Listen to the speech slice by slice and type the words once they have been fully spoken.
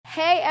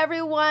Hey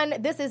everyone,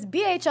 this is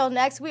BHL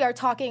Next. We are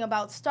talking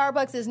about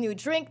Starbucks' new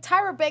drink.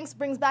 Tyra Banks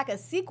brings back a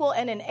sequel,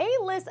 and an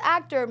A-list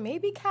actor may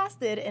be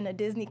casted in a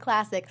Disney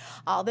classic.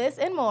 All this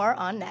and more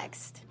on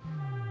Next.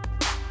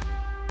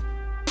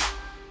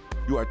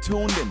 You are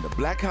tuned in to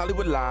Black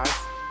Hollywood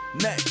Live.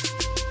 Next.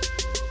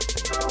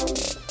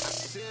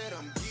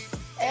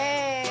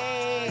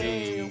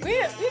 Hey,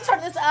 we turn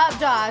this up,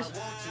 Josh.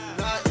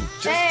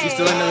 Hey. You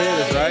still in the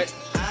hitters, right?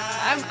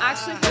 I'm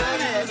actually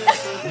feeling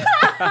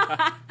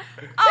it.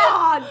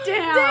 Oh,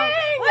 damn.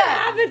 What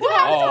happened to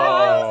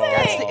our music?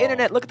 That's the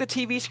internet. Look at the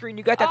TV screen.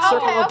 You got that Okay,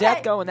 circle of okay.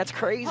 death going. That's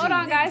crazy. Hold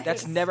on, guys.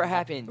 That's never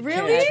happened.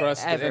 Really? Ever.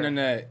 Trust the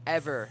internet.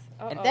 Ever.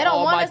 They don't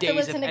all want my us to days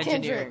listen of to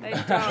Kendrick.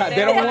 engineering. They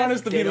don't want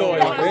us to be They don't loyal,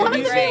 want us to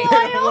baby. be They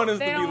loyal. don't want us to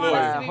They be don't want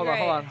loyal. us to be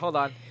great. Hold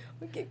on.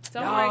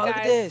 Don't Oh, worry, look guys.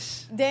 at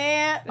this.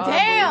 Damn.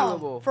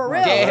 Unbelievable. For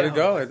real. Damn. Let it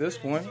go at this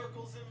point.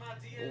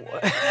 There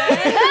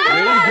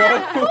you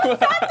go.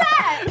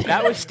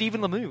 That was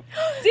Stephen Lemieux.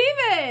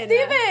 Steven!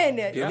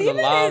 Yeah, the Steven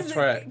live is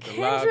track,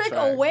 the live Kendrick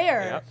track.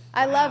 aware. Yep.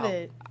 I love Wow.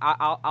 it.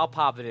 I'll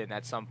pop it in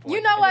at some point.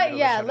 You know in the what? middle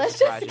Yeah, of the let's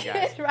show to just surprise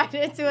you guys. get right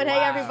into it. Hey,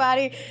 Wow.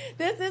 everybody.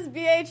 This is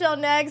BHL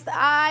Next.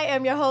 I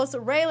am your host,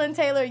 Raylan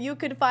Taylor. You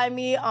could find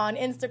me on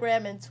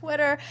Instagram and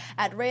Twitter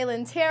at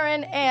Raylan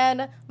Taryn,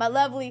 and my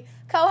lovely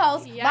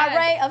co-host, my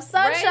Ray of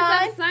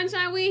Sunshine. Rays of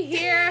Sunshine, we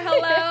here.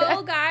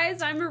 Hello,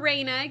 guys. I'm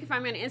Marina. You can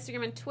find me on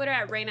Instagram and Twitter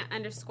at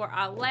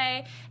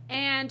Reina_Ale.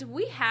 And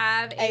we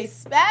have A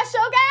special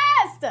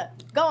guest.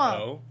 Go on.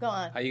 Hello. Go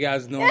on. How you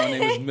guys doing? My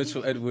name is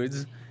Mitchell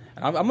Edwards.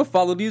 I'm going to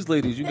follow these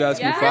ladies. You guys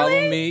can Yeah. follow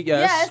Really? me.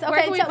 Yes. Yes.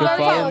 Where can we tell- You can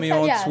follow follow me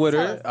on yeah,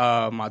 Twitter.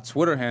 tell us. My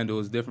Twitter handle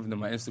is different than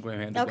my Instagram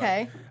handle.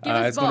 Okay. Give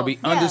us It's going to be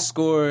both. Yeah.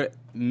 underscore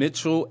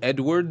Mitchell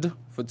Edward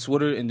for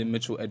Twitter and then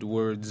Mitchell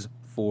Edwards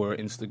for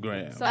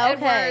Instagram. So Okay.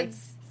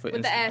 Edwards For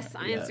with the Instagram, S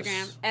on yes.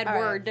 Instagram.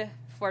 Edward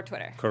for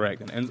Twitter.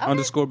 Correct. And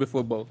underscore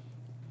before both.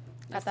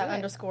 Got that do it.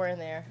 underscore in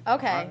there.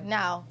 Okay,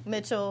 now,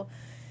 Mitchell,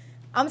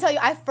 I'm going to tell you,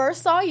 I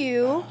first saw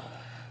you.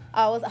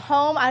 I was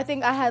home. I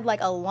think I had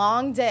like a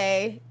long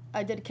day.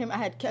 I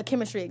had a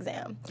chemistry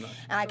exam.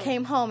 And I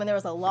came home and there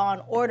was a Law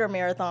and Order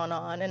marathon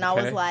on. And I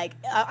was Okay. like,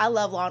 I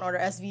love Law and Order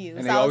SVU. And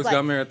so they I was always like,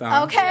 got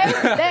marathons.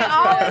 Okay, they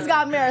always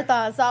got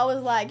marathons. So I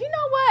was like, you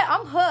know what?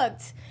 I'm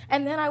hooked.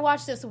 And then I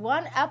watched this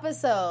one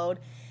episode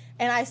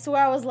and I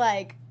swear I was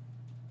like,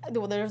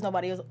 well, there was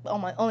nobody. It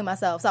was only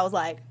myself. So I was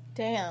like,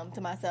 damn, to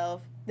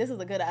myself, this is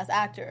a good ass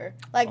actor.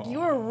 Like you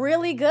were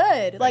really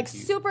good, like you.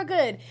 super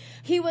good.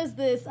 He was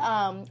this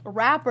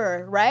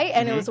rapper, right?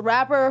 And it was a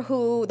rapper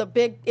who the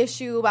big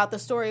issue about the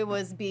story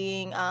was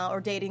being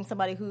or dating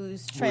somebody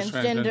who's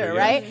transgender,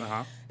 right? Yes.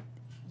 Uh-huh.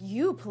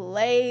 You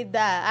played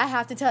that. I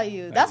have to tell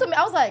you, that's what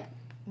I was like.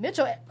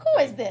 Mitchell, who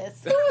is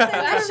this? Who is in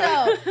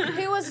that show?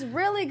 He was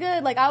really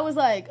good. Like I was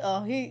like,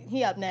 oh,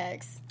 he up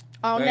next.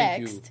 On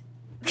Thank next. you.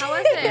 How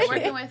was it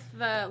working with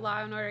the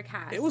Law and Order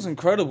cast? It was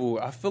incredible.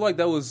 I feel like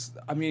that was,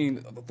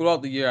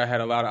 throughout the year I had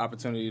a lot of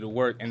opportunity to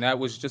work, and that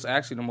was just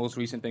actually the most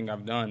recent thing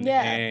I've done.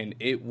 Yeah. And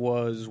it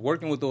was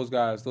working with those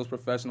guys, those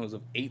professionals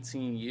of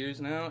 18 years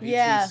now, 18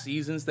 Yeah.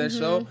 seasons that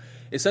show.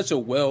 It's such a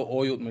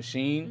well-oiled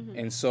machine,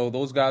 and so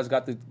those guys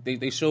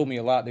they showed me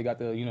a lot. They got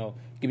to,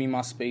 give me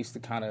my space to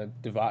kind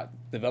of develop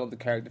the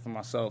character for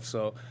myself.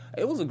 So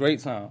it was a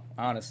great time,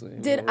 honestly. It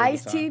was a Did real good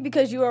Ice-T, time.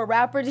 because you were a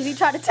rapper, did he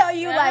try to tell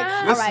you, like,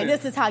 all right, Listen.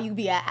 this is how you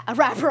be a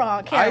rapper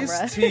on camera?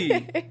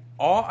 Ice-T,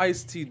 all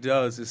Ice-T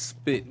does is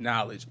spit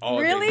knowledge all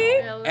Really?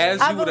 day long. As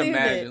I you would believed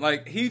imagine. it.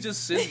 Like, he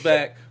just sits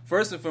back.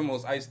 First and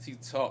foremost, Ice-T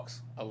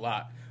talks a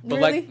lot. But,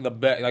 Really?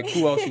 like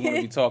who else you want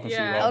to be talking to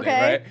Yeah. all Okay.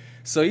 day, right?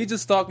 So he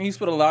just talking. He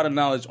spit a lot of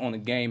knowledge on the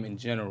game in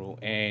general.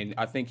 And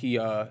I think he,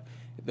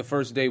 the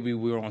first day we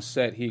were on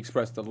set, he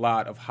expressed a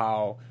lot of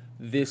how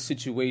this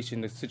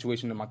situation, the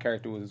situation that my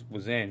character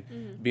was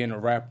in, being a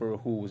rapper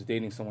who was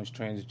dating someone's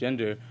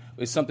transgender,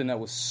 is something that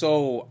was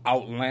so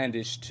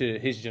outlandish to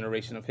his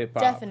generation of hip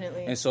hop.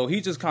 Definitely. And so he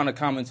just kind of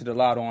commented a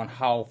lot on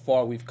how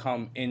far we've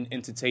come in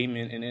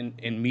entertainment and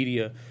in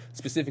media,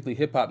 specifically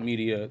hip hop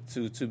media,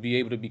 to be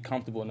able to be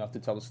comfortable enough to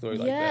tell a story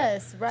like that.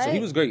 Yes, right. So he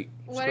was great.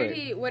 He was What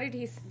great. did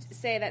he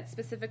say that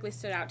specifically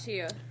stood out to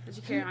you that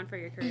you carry on for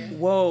your career?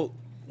 Well,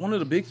 one of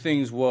the big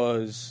things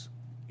was,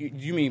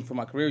 you mean for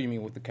my career? You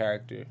mean with the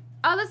character?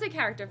 Oh, let's say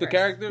character The first.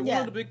 character. Yeah.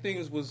 One of the big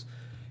things was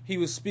he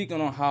was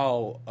speaking on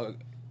how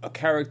a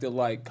character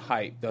like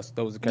Hype, that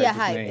was the character's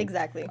Hype, name,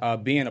 exactly.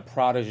 being a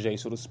protege,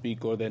 so to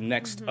speak, or the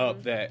next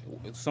up, that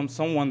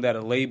someone that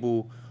a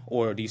label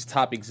or these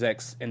top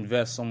execs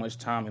invest so much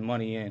time and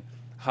money in,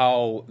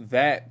 how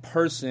that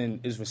person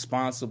is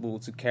responsible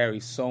to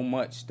carry so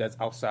much that's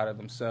outside of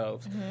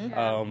themselves.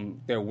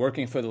 They're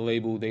working for the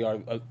label. They are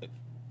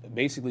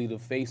basically the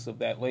face of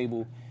that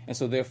label, and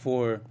so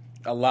therefore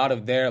a lot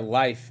of their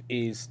life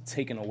is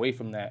taken away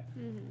from that.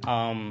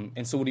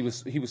 And so what he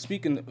was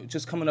speaking,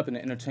 just coming up in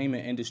the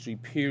entertainment industry,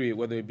 period,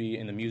 whether it be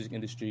in the music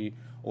industry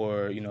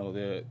or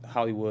the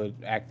Hollywood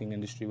acting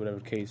industry, whatever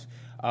the case.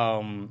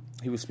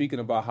 He was speaking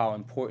about how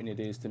important it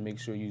is to make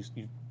sure you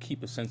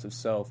keep a sense of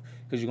self,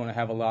 because you're going to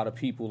have a lot of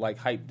people like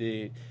Hype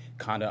did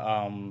kind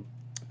of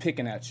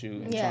picking at you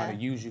and Yeah. trying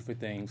to use you for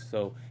things.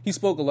 So he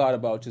spoke a lot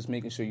about just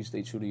making sure you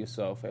stay true to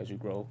yourself as you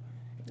grow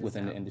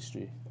within the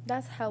industry.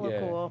 That's hella Yeah.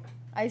 cool.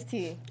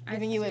 Ice-T,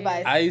 giving you Ice-T.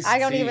 advice. Ice-T, I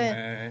don't even.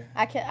 man.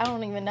 I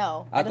don't even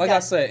know. Like just I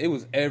got- said, it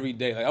was every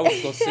day. Like I would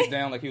just go sit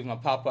down, like he was my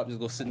pop-up, just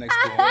go sit next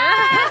to him.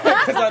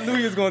 Because I knew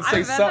he was going to I say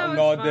bet that something was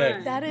all fun.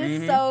 day. That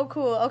is so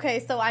cool. Okay,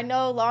 so I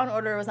know Law and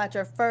Order was not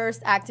your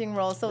first acting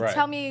role. So Right.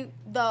 tell me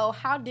though,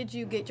 how did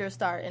you get your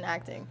start in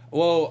acting?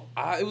 Well,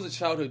 it was a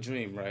childhood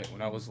dream, right?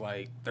 When I was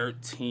like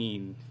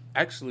 13,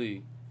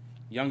 actually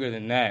younger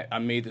than that, I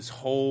made this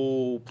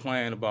whole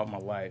plan about my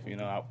life. You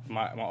know,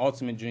 my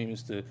ultimate dream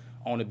is to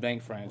own a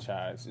bank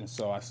franchise, and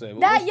so I said, well,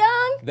 That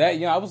young? That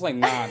young, I was like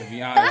 9 to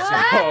be honest.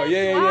 Oh,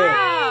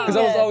 yeah. Because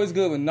I was always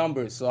good with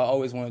numbers, so I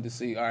always wanted to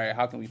see, all right,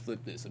 how can we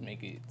flip this and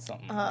make it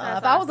something? If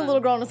That's I was a awesome.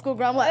 little girl in the school,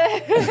 I'm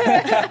like,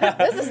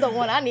 this is the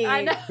one I need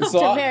I know. So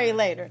to I- marry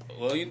later.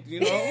 Well, you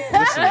know,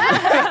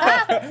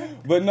 listen.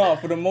 But no,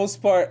 for the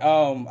most part,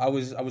 I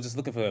was just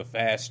looking for a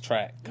fast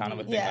track kind of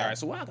a thing. Yeah. All right,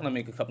 so how can I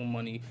make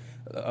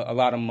a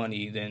lot of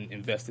money, then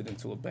invest it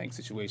into a bank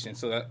situation?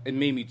 So it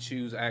made me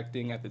choose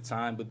acting at the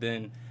time. But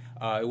then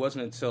it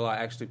wasn't until I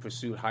actually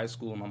pursued high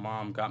school and my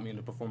mom got me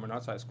into performing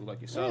arts high school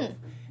like yourself,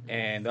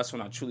 and that's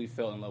when I truly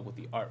fell in love with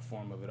the art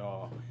form of it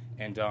all,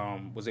 and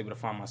was able to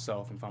find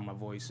myself and find my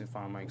voice and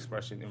find my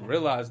expression, and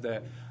realized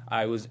that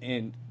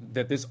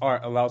that this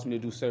art allows me to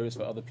do service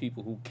for other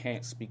people who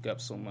can't speak up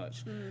so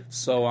much.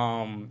 So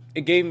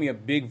it gave me a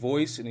big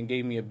voice, and it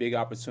gave me a big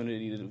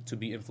opportunity to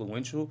be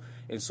influential.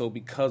 And so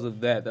because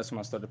of that, that's when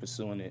I started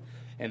pursuing it.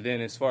 And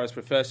then as far as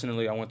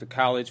professionally, I went to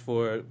college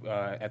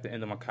at the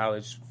end of my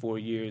college 4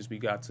 years, we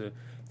got to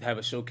have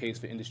a showcase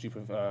for industry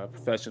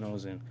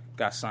professionals and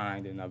got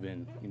signed, and I've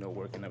been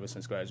working ever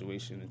since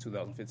graduation in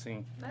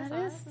 2015. That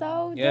is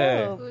so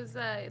Yeah. dope. Who's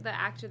the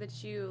actor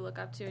that you look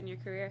up to in your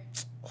career?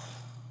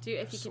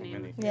 If you So can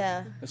name. many.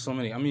 Yeah. There's so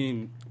many. I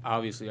mean,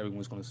 obviously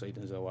everyone's going to say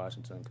Denzel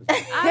Washington. 'Cause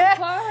Of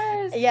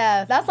course.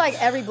 Yeah, that's like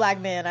every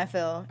black man, I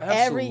feel.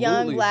 Every young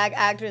Absolutely. black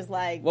actor is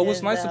like. well,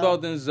 what's nice Denzel.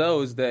 about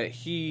Denzel is that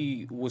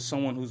he was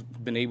someone who's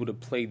been able to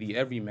play the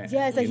everyman.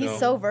 Yeah, it's like you he's know?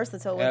 so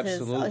versatile with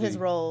Absolutely. his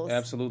roles.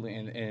 Absolutely,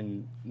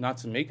 and not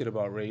to make it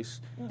about race,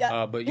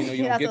 Yeah. but you That's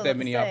don't what get I that was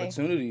many gonna say.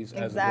 opportunities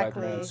as a black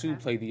man Exactly. to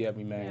play the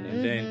everyman. Yeah.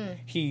 And then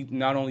he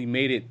not only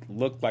made it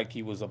look like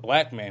he was a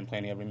black man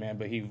playing the everyman,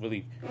 but he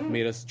really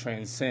made us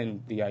transcend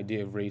the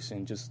idea of race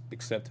and just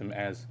accept him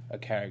as a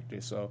character.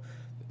 So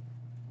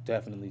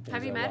definitely Denzel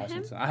Have you met him?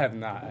 Washington. I have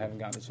not. I haven't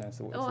gotten a chance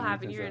to. Oh, meet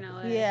happen. You're in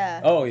Denzel. LA.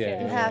 Yeah. Oh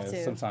yeah, You yeah, have yeah.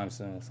 to. Sometime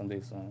soon,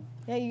 someday soon.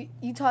 Yeah,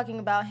 you talking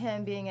about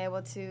him being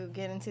able to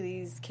get into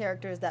these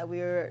characters that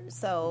we're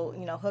so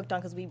hooked on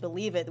because we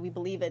believe it. We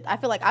believe it. I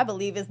feel like I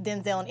believe it's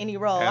Denzel in any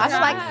role. I feel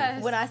like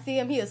Yes. when I see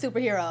him, he's a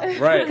superhero.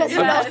 Right. 'Cause,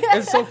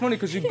 It's so funny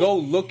because you go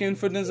looking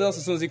for Denzel. So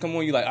as soon as he come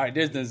on, you're like, all right,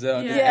 there's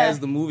Denzel. And then Yeah. as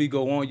the movie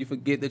go on, you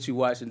forget that you're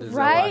watching Denzel.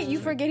 Right, Washington. you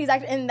forget he's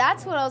acting, and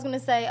that's what I was gonna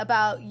say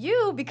about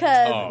you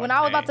because Oh, when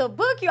I was about dang. to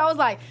book you, I was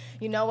like,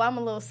 I'm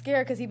a little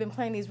scared because he's been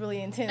playing these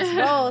really intense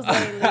roles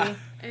lately.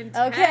 Intense.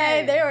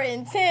 Okay, they were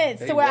intense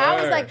They to where I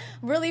was were. like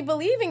really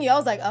believing you. I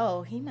was like,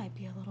 oh, he might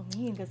be a little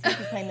mean because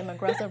he's playing them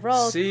aggressive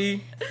roles.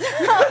 See,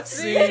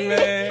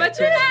 man. But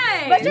you're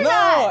not. But you're No,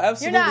 not.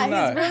 absolutely You're not.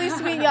 not. He's really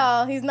sweet,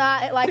 y'all. He's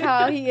not like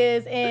how he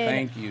is in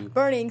Thank you.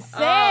 Burning Oh,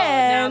 now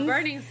Sands.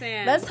 Burning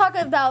Sands. Let's talk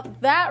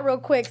about that real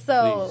quick.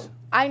 So Please.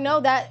 I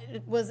know that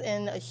it was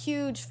in a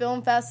huge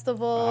film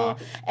festival,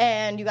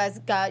 and you guys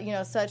got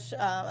such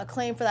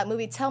acclaim for that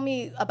movie. Tell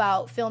me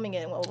about filming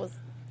it and what was.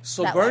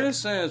 So that Burning like?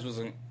 Sands was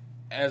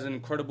as an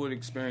incredible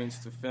experience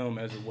to film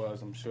as it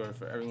was, I'm sure,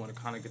 for everyone to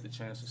kind of get the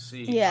chance to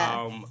see.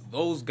 Yeah.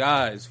 Those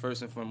guys,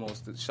 first and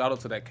foremost, shout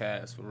out to that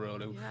cast, for real.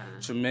 They were Yeah.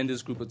 a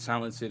tremendous group of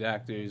talented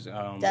actors.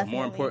 But Definitely.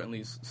 more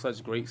importantly,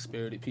 such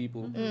great-spirited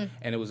people.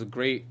 And it was a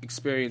great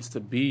experience to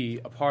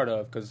be a part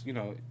of because,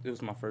 it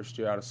was my first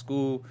year out of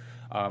school,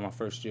 my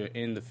first year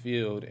in the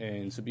field.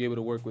 And to be able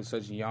to work with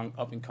such young,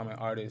 up-and-coming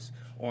artists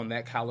on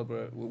that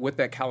caliber, with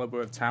that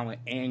caliber of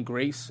talent and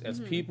grace as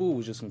people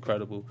was just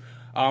incredible.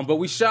 But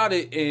we shot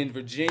it in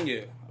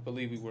Virginia, I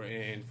believe we were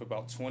in, for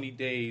about 20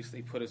 days.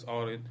 They put us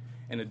all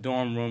in a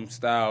dorm room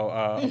style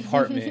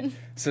apartment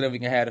so that we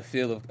can have a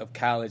feel of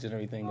college and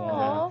everything going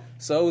on.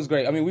 So it was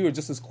great. I mean, we were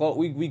just as close.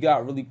 We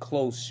got really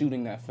close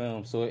shooting that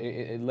film, so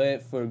it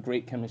led for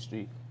great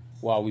chemistry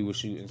while we were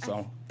shooting.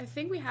 So I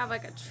think we have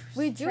like a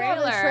We do have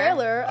a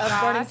trailer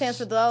of Burning Sands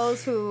for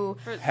those who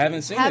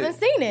haven't seen haven't it.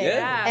 seen it.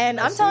 Yeah. And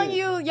I'm Let's telling see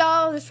it. you,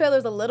 y'all, this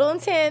trailer's a little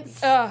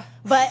intense,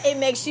 but it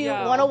makes you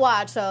Yo. want to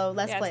watch. So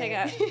let's play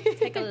it.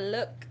 take a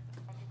look.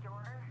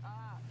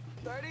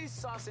 30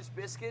 sausage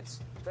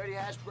biscuits, 30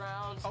 hash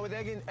browns. Oh, with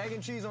egg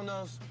and cheese on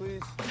those,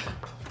 please.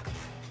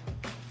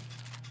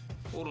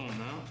 Hold on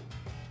now.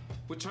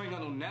 What, you ain't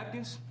got no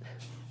napkins?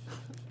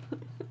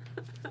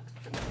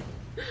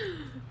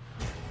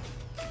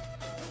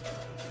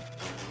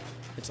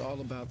 It's all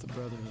about the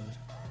brotherhood.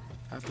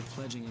 After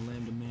pledging, a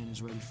lambda man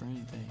is ready for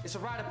anything. It's a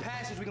rite of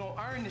passage. We gonna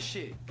earn this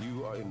shit.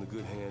 You are in the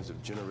good hands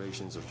of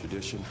generations of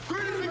tradition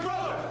Greetings, big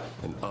brother.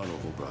 and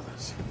honorable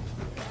brothers.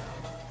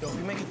 Yo, if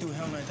we make it through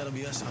Hell Night, that'll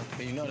be us out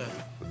there. You know that.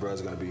 brothers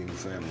are gonna be your new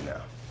family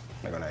now.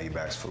 They're gonna have your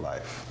backs for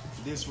life.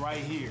 This right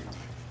here.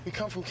 We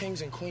come from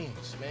kings and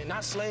queens, man,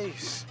 not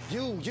slaves.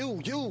 You,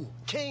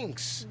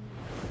 kings.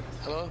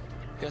 Hello?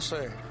 Yes,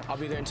 sir. I'll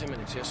be there in 10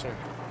 minutes. Yes, sir.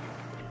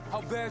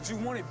 How bad you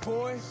want it,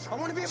 boy? I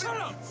want to be a... Shut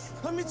up!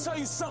 Let me tell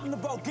you something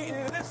about getting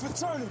into this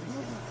fraternity.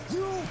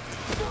 You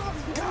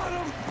got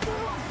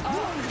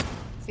him!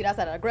 See, that's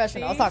that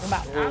aggression I was talking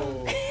about.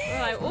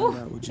 We're like,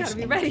 ooh, gotta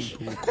be ready.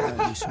 People would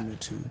quietly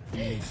submit to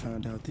when they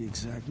found out the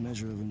exact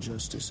measure of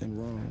injustice and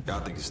wrong.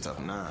 Y'all think it's tough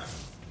now.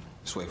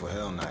 Just wait for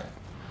Hell Night.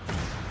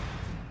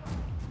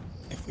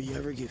 If we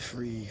ever get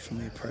free from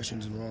the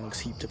oppressions and wrongs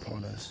heaped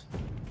upon us,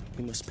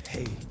 we must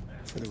pay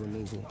for the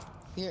removal.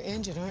 You're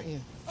injured, aren't you?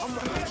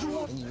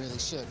 And you really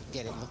should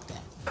get it looked at.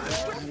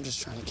 I'm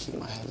just trying to keep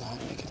my head low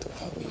and make it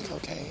through our week,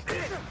 okay?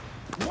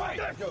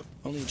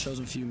 Only a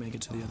chosen few make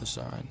it to the other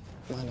side.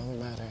 Why don't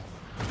matter?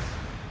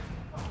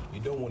 You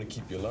don't want to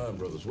keep your line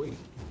brothers waiting.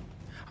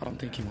 I don't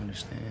think you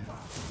understand.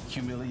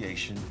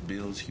 Humiliation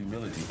builds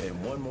humility,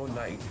 and one more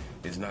night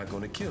is not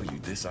going to kill you.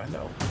 This I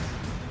know.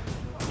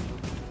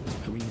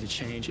 But we need to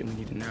change, and we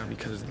need it now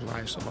because the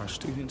lives of our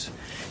students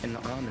and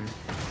the honor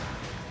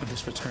of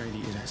this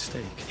fraternity is at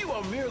stake. You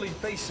are merely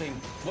facing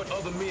what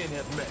other men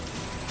have met.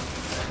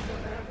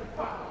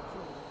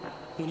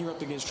 When you're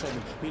up against trouble,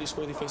 meet it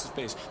squarely face to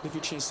face. Lift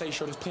your chin, say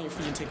shoulders, playing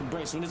free and taking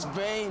breaks. When it's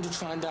vain to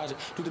try and dodge it,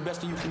 do the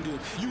best that you can do.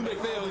 You may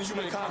fail and you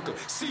may conquer.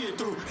 See it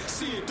through,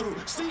 see it through,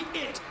 see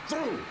it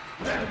through.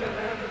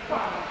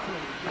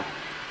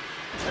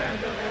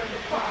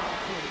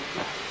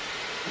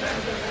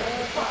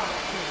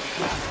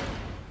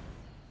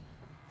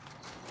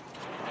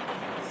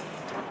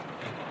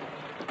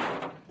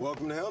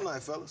 Welcome to Hell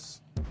Night,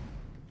 fellas.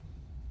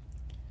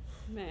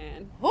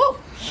 Man. Woo!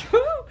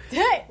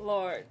 Dang.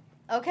 Lord.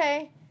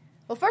 Okay.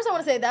 Well, first I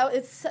want to say that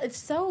it's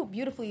so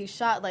beautifully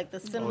shot, like the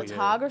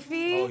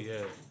cinematography. Oh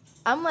yeah.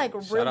 I'm like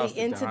really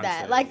into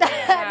that. Like Yeah,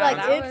 that.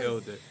 Like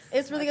killed it.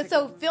 it's really good.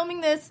 So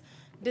filming this,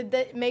 did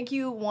that make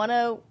you want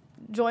to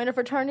join a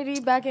fraternity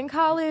back in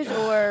college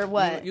or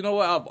what? You know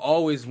what? I've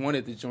always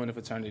wanted to join a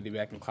fraternity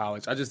back in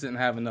college. I just didn't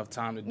have enough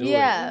time to do it.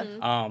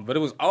 Yeah. But it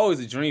was always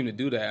a dream to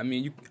do that. I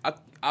mean,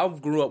 I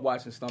grew up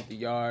watching Stump the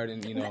Yard,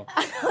 and you know,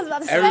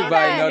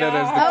 everybody know that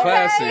as the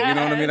classic. You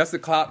know what I mean? That's the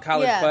college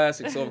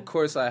classic. So of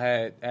course I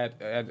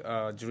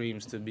had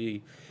dreams to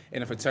be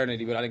in a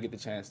fraternity, but I didn't get the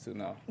chance to.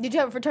 No. Did you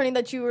have a fraternity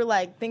that you were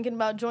like thinking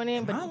about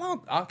joining? But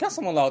I guess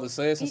I'm allowed to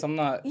say it since I'm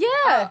not.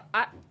 Yeah.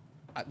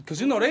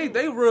 Because you know they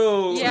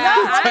real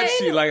Yeah,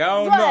 touchy. Like I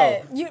don't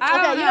know. You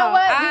know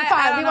what? We're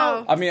fine. We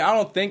won't. I mean,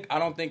 I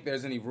don't think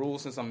there's any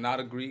rules since I'm not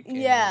a Greek.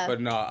 Yeah.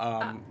 But no,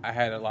 I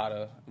had a lot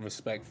of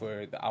respect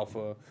for the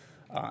Alpha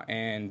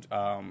and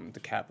the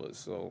Kappas.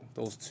 So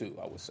those two,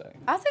 I would say.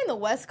 I think the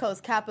West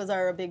Coast Kappas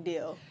are a big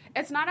deal.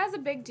 It's not as a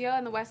big deal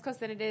in the West Coast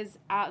than it is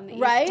out in the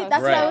East Right? Coast.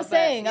 That's what I was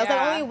saying. I was like,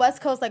 Yeah. only West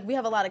Coast, like we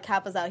have a lot of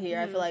Kappas out here.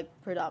 I feel like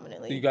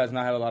predominantly. Do you guys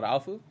not have a lot of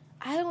Alpha?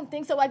 I don't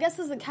think so. I guess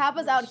because the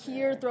Kappas out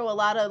here throw a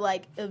lot of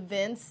like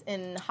events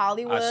in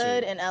Hollywood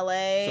and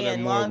LA So they're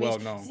and more Long Beach. well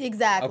known.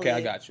 Exactly. Okay,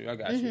 I got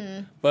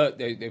you. But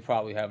they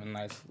probably have a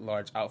nice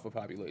large Alpha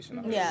population.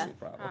 out there, Yeah. so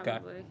probably.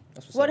 Probably. Okay.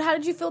 That's what's up. How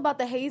did you feel about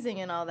the hazing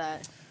and all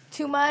that?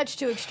 Too much?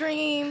 Too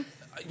extreme?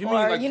 You mean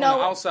or, like you from know,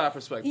 the outside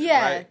perspective,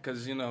 yeah. right?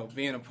 Because, you know,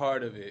 being a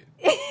part of it,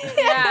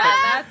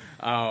 Yeah,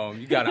 that's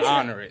you got to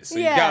honor it. So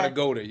Yeah. you got to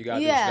go there. You got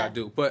to do what you Yeah. got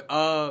to do. But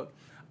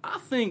I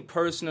think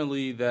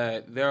personally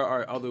that there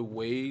are other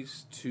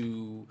ways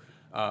to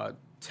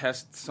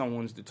test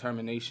someone's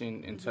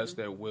determination and test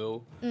their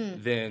will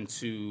than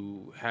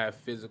to have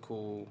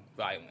physical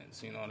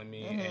violence. You know what I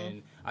mean?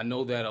 And I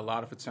know that a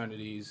lot of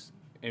fraternities,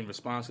 in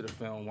response to the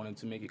film, wanted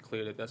to make it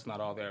clear that that's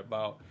not all they're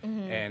about.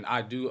 And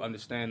I do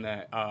understand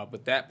that.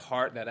 But that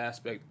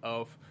aspect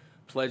of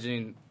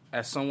pledging,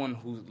 as someone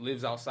who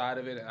lives outside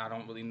of it and I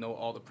don't really know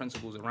all the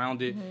principles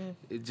around it,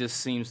 it just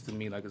seems to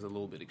me like it's a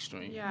little bit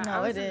extreme. yeah. No, I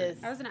was it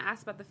is. I was going to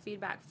ask about the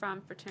feedback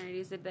from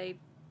fraternities.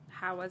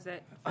 How was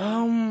it?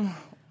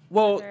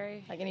 Well,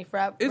 Very- Like any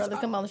frat brothers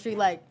come on the street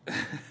like,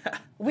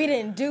 we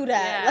didn't do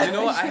that. Yeah. you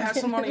know what? I had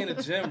somebody in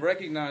the gym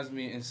recognize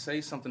me and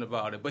say something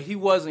about it, but he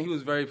wasn't. He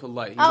was very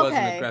polite. He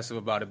wasn't aggressive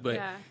about it, but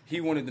Yeah.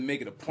 he wanted to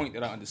make it a point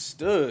that I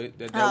understood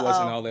that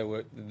wasn't all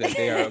that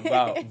they are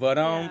about.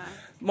 But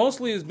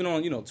mostly it's been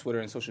on Twitter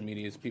and social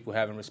media. It's people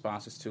having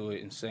responses to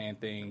it and saying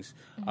things,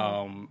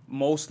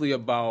 mostly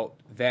about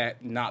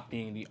that not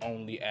being the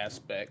only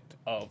aspect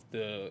of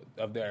their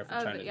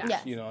fraternity.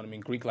 Yes. You know what I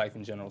mean? Greek life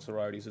in general,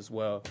 sororities as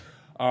well.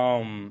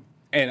 And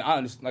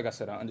like I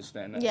said, I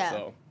understand that. Yeah.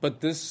 So. But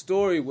this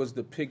story was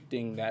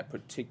depicting that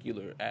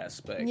particular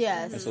aspect.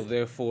 Yes. And so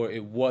therefore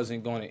it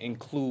wasn't going to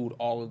include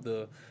all of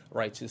the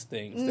righteous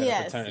things that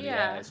a fraternity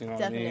has. You know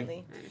what I mean?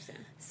 Definitely. I understand.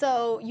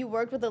 So you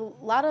worked with a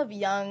lot of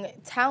young,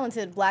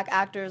 talented black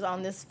actors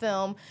on this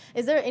film.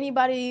 Is there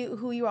anybody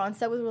who you were on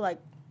set with who were like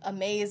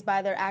amazed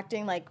by their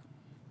acting? Like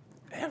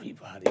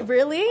Everybody.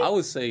 Really? I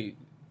would say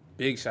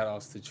big shout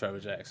outs to Trevor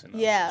Jackson.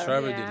 Yeah.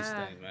 Trevor did his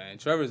thing, man.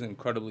 Trevor's an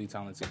incredibly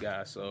talented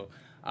guy, so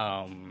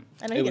I know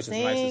it he was can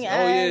just nice to sing,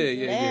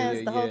 see.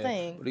 dance, the whole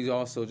thing. But he's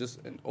also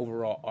just an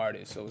overall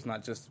artist, so it's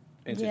not just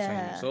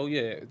entertainment. Yeah. So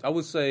yeah, I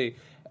would say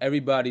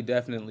everybody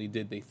definitely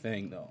did their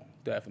thing though.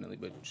 Definitely,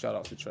 but shout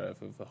out to Trev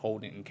for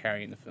holding and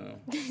carrying the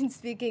film.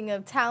 Speaking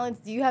of talents,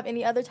 do you have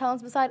any other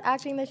talents besides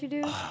acting that you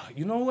do?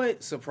 You know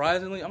what?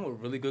 Surprisingly, I'm a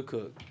really good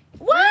cook.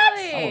 What?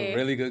 Really? I'm a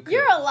really good cook.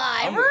 You're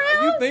alive,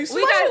 real? You think so?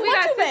 We got you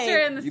sister make?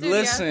 in the studio.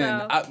 Listen,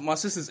 so. my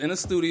sister's in the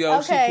studio.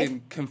 Okay. She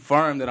can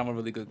confirm that I'm a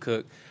really good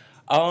cook.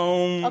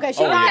 Okay,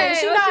 she oh, nodded. yeah.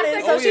 She What's nodded,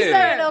 your so secret? she's Oh,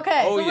 yeah. saying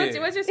okay. Oh, So yeah.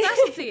 what's your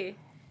specialty?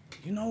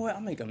 You know what? I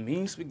make a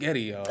mean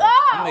spaghetti, y'all.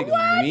 Oh, I make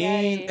what? a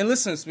mean. And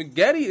listen,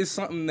 spaghetti is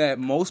something that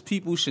most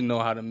people should know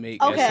how to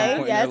make at Okay, some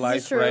point yes, in their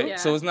this is life, true. right? Yeah.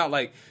 So it's not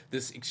like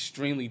this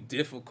extremely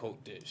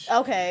difficult dish.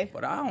 Okay.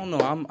 But I don't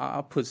know.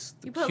 I put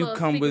You put a little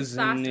cucumbers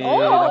secret in sauce it. in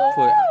it. I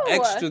put Oh.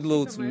 extra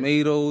little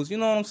tomatoes. You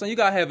know what I'm saying? You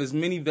gotta have as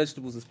many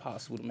vegetables as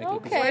possible to make it.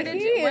 Okay, When he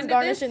did is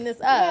garnishing this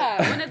up.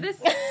 Yeah. When did this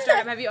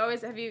start? Have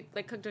you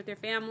like cooked with your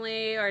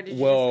family, or did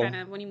you Well, just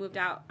kind of when you moved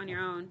out on your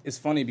own? It's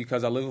funny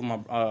because I live with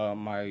my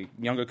my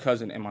younger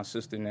cousin and my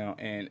sister now,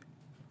 and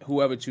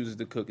whoever chooses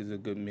to cook is a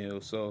good meal.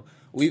 So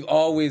we've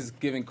always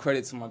given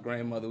credit to my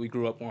grandmother. We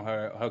grew up on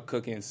her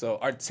cooking, so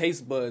our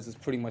taste buds is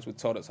pretty much what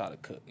taught us how to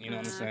cook. You know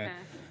what I'm saying? Okay.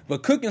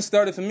 But cooking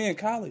started for me in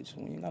college.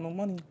 We ain't got no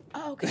money.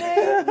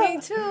 Okay, me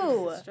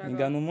too. Ain't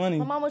got no money.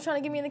 My mom was trying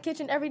to get me in the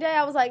kitchen every day.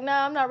 I was like,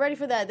 nah, I'm not ready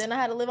for that. Then I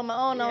had to live on my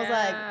own. I was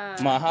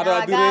like, Ma, how do nah,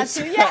 I do got this?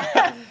 to.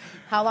 Yeah.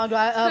 How long do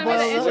I Send me boil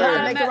the the intro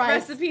on make the that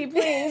rice? recipe,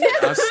 please.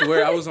 I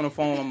swear, I was on the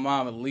phone with my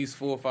mom at least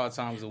 4 or 5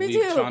 times a Me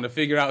week too. trying to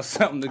figure out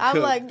something to I'm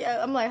cook. like,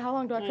 how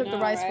long do I cook the know,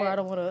 rice for? right? I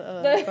don't want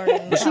to burn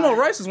it in the But you know, pot.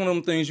 rice is one of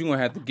them things you're going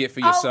to have to get for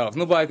yourself.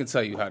 Nobody can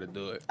tell you how to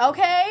do it.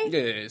 Okay. Yeah,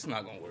 it's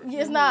not going to work.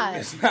 It's not.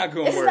 It's not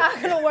going to It's work.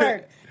 not gonna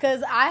work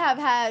because I have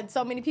had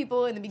so many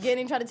people in the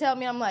beginning try to tell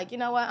me. I'm like, you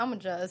know what? I'm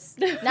gonna just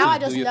now. I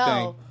just Do your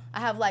know. thing. I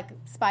have like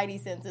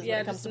spidey senses Yeah,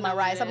 when it comes just to to my know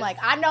what rice. it I'm is. like,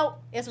 I know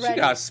it's She ready.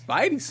 got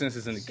spidey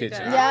senses in the kitchen.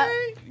 does. Yeah. All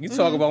right. You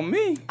talk about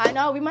me. I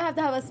know. We might have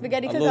to have a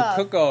spaghetti A cook little off.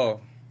 cook-off.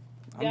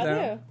 I'm Yeah,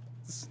 down.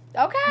 Okay.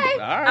 All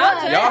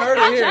right. Y'all heard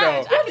it here, though.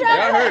 I'll judge.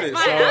 Y'all heard it.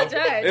 I'll So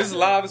judge. this is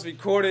live. It's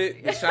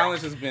recorded. The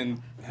challenge has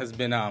been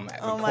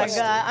Oh my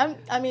god.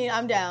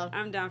 I'm down.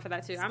 I'm down for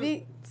that too.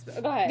 Speak-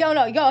 Go ahead. Go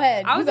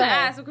ahead. I was You go gonna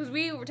ahead. ask because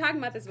we were talking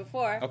about this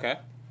before. Okay.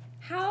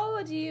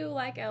 How do you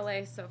like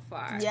LA so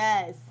far?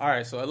 Yes. All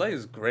right. So LA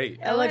is great.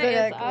 LA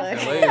is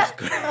awesome. LA is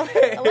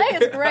great. LA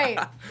is great.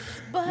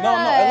 But No,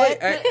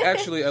 LA.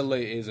 Actually, LA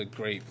is a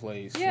great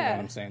place. You know Yeah. what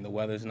I'm saying? The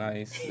weather's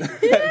nice.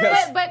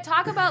 But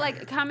talk about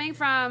like coming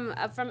from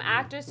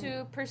actors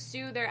who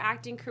pursue their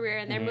acting career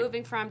and they're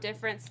moving from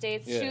different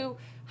states Yeah. to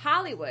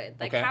Hollywood.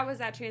 Like, Okay. how was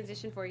that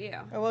transition for you?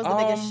 Or what was the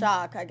biggest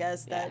shock, I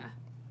guess, that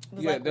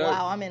was Yeah, like, there-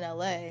 wow, I'm in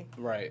LA.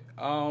 Right.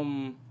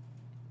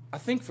 I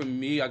think for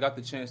me, I got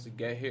the chance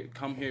to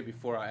come here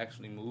before I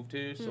actually moved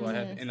here. So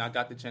I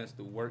got the chance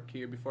to work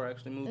here before I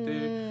actually moved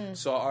here.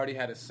 So I already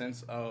had a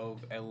sense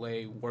of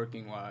LA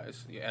working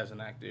wise as an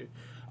actor.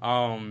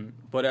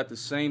 But at the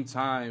same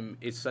time,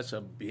 it's such a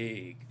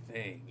big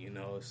thing, you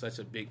know. It's such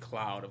a big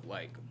cloud of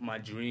like my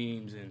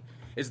dreams, and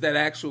it's that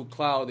actual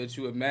cloud that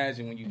you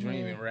imagine when you're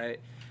dreaming, right?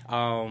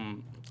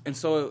 And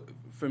so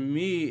for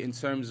me, in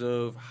terms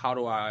of how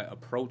do I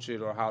approach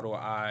it or how do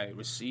I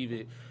receive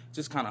it,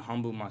 just kind of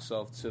humble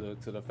myself to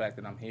the fact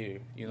that I'm here.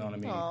 You know what I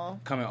mean? Aw.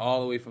 Coming all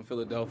the way from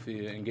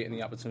Philadelphia and getting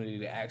the opportunity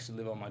to actually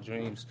live out my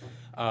dreams,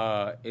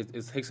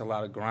 it takes a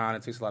lot of grind,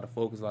 it takes a lot of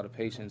focus, a lot of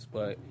patience,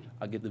 but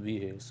I get to be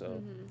here.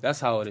 So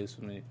that's how it is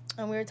for me.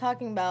 And we were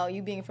talking about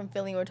you being from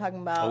Philly. We were talking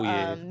about Oh,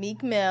 yeah.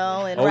 Meek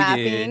Mill and Oh, yeah.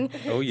 rapping.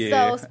 Oh,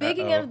 yeah. So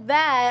speaking of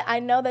that, I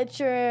know that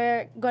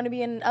you're going to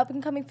be in an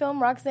up-and-coming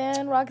film,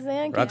 Roxanne.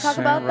 Can you talk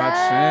about that?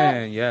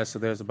 Roxanne, yeah. So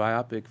there's a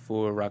biopic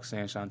for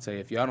Roxanne Shante.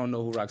 If y'all don't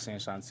know who Roxanne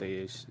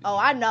Shante is, Oh,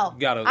 I know.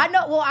 I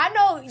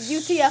know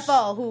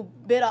UTFO who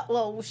bit up.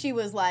 Well, she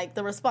was like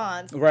the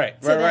response. Right.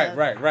 to them.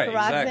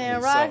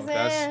 Roxanne, Roxanne.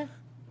 Roxanne.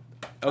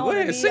 I Go wanna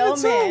ahead, be sing your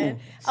it man.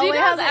 too. She wait,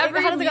 knows how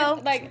does it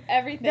go? like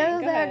everything. There's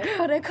Go that ahead.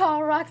 girl they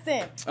call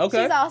Roxanne.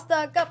 Okay. She's all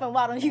stuck up, and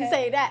why don't you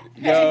say that?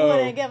 She Yo.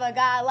 wouldn't give a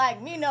guy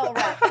like me no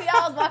rock. See,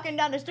 I was walking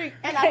down the street,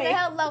 and I said,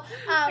 hello,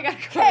 I'm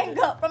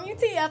Kanga from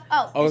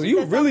UTFO. Oh, And she you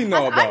said really something.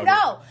 know I about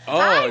know. it. Oh,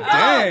 I know.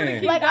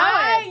 dang. Like,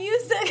 I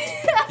used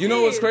to... You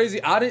know what's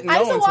crazy? I didn't I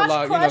used know to until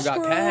watch I Crush got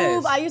Groove.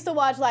 cast. I used to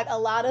watch like a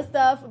lot of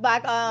stuff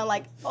back on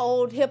like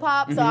old hip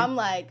hop. So I'm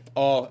like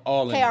all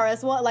in.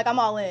 KRS-One. Like I'm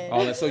all in.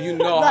 All in. So you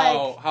know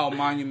Like- how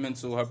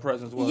monumental her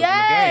presence was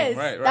Yes, in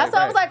the game. Right. that's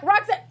why I was like,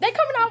 Roxanne, they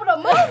coming out with a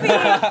movie.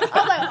 I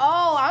was like,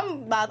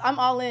 oh, I'm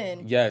all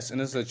in. Yes, and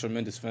it's a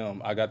tremendous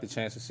film. I got the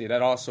chance to see it.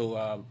 That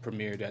also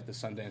premiered at the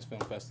Sundance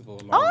Film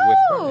Festival along with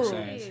Burning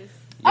Sands.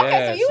 Okay, so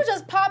Yes. you were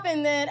just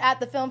popping then at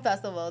the film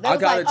festival. They I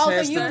was got like, a oh,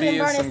 chance so you to was be in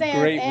in Burning some Sands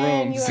great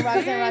and you rooms. were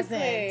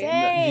Roxanne.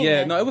 Dang.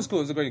 Yeah, no, it was cool.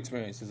 It was a great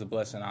experience. It's a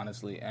blessing,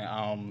 honestly.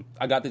 And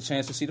I got the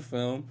chance to see the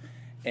film,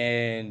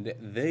 and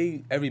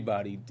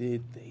everybody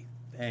did their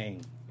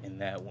thing. in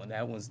that one.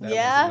 That was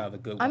Yeah, another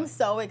good one. I'm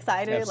so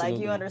excited. Like,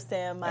 Absolutely. you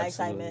understand my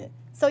Absolutely. excitement.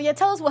 So yeah,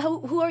 tell us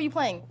who are you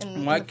playing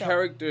in My the film?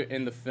 character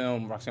in the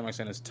film, Roxanne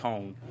is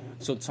Tone.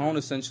 So Tone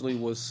essentially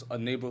was a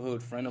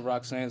neighborhood friend of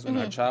Roxanne's in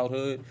her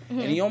childhood,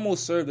 and he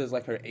almost served as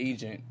like her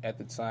agent at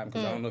the time.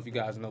 Because I don't know if you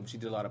guys know, but she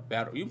did a lot of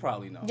battle. You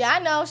probably know. Yeah, I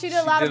know. She did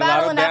a lot of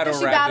battling after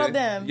she battled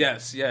them.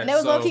 Yes, yes. And they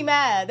was so, low-key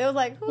mad. They was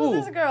like, who's Who?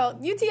 this girl?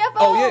 UTFO.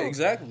 Oh yeah,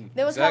 exactly.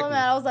 They was exactly. calling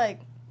mad. I was like,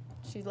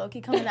 she's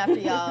low-key coming after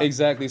y'all.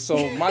 Exactly.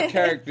 So my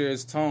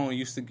character's Tone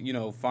used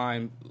to,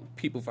 find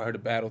people for her to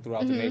battle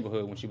throughout the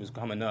neighborhood when she was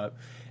coming up.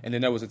 And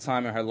then there was a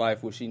time in her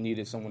life where she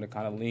needed someone to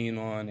kind of lean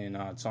on, and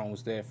Tone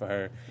was there for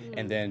her.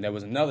 And then there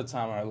was another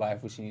time in her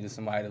life where she needed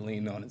somebody to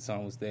lean on, and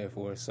Tone was there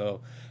for her.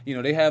 So,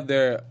 they have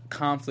their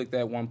conflict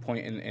at one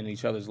point in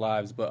each other's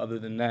lives. But other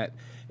than that,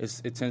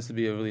 it tends to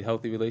be a really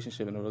healthy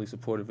relationship and a really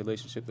supportive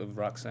relationship of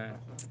Roxanne.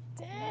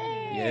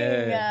 Dang.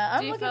 Yeah. I'm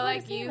Do you looking feel forward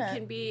like to seeing you that.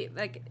 can be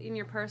like in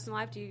your personal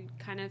life? Do you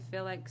kind of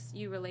feel like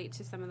you relate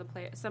to some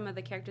of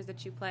the characters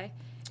that you play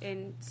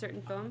in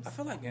certain films? I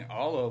feel like in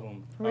all of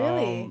them.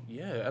 Really?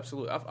 Yeah,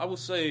 absolutely. I would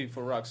say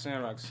for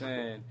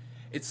Roxanne,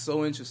 it's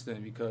so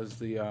interesting because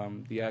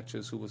the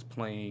actress who was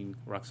playing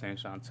Roxanne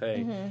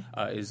Shante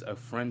is a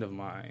friend of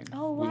mine.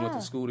 Oh, We went wow.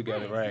 to school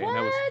together, right? What? And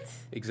that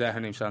was exactly her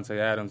name, Shante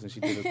Adams, and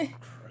she did a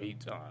great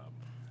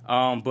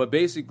job. But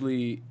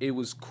basically, it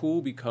was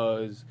cool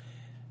because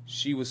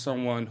she was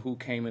someone who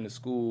came into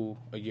school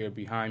a year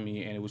behind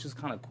me, and it was just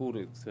kind of cool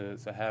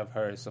to have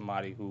her as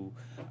somebody who,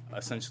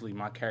 essentially,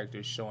 my character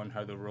is showing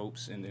her the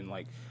ropes, and then,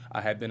 like,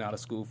 I had been out of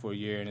school for a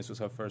year, and this was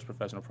her first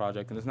professional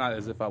project, and it's not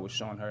as if I was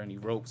showing her any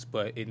ropes,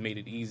 but it made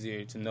it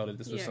easier to know that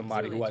this was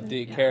somebody who I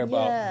did care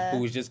about, Yeah. who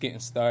was just getting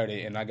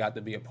started, and I got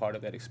to be a part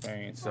of that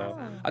experience. So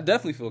I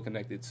definitely feel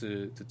connected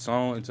to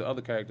Tone and to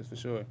other characters for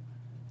sure.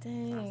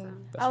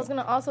 Dang. I was going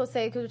to also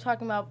say, because we're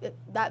talking about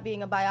that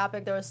being a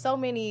biopic, there were so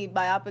many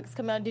biopics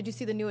coming out. Did you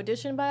see the New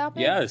Edition biopic?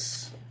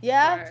 Yes.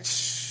 Yeah?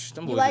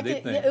 Them You boys like did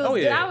it? their Yeah, thing. it was Oh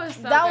good. yeah. That was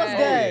so That was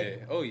good.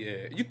 good. Oh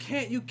yeah.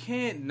 You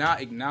can't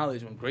not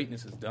acknowledge when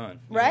greatness is done.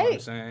 You Right. know what I'm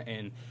saying?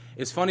 And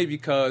it's funny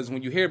because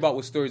when you hear about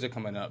what stories are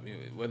coming up,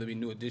 whether it be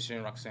New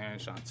Edition, Roxanne,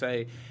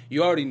 Shante,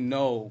 you already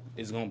know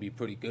it's gonna be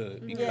pretty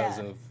good because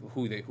Yeah. of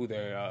who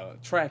they're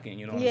tracking.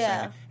 You know what I'm Yeah.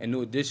 saying? And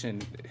New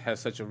Edition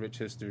has such a rich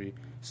history,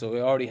 so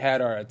it already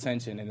had our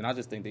attention. And I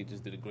just think they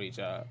just did a great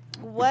job.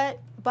 What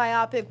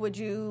biopic would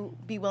you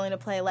be willing to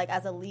play, like,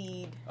 as a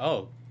lead?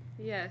 Oh,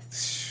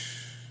 Yes.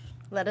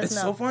 Let us it's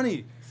know. so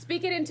funny.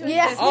 Speak it into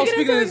Yeah, existence. speak it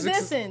speaking into of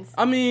existence.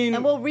 I mean,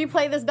 And we'll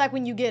replay this back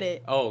when you get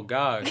it. oh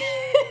gosh.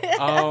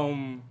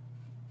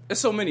 It's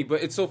so many,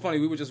 but it's so funny.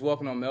 We were just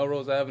walking on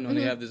Melrose Avenue, and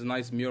they have this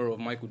nice mural of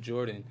Michael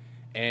Jordan.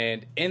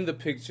 And in the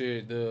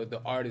picture, the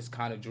artist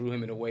kind of drew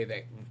him in a way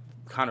that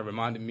kind of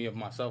reminded me of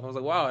myself. I was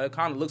like, wow, it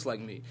kind of looks like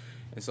me.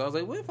 And so I was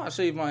like, what if I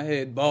shave my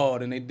head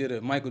bald? And they did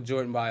a Michael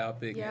Jordan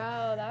biopic.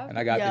 And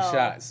I got the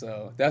shot.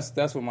 So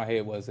that's where my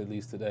head was, at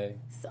least today.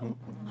 So,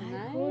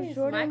 Nice.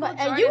 Jordan, Michael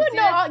and you would Jordan's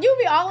know, you'd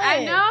be all in.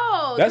 I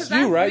know. That's 'cause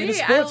you, right? me. You're the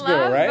sports I girl,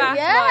 love right?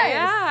 basketball, Yes.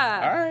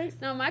 Yeah. All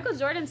right. No, Michael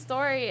Jordan's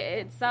story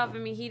itself. I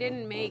mean, he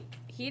didn't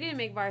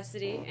make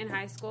varsity in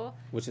high school,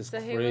 Which is so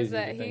crazy he was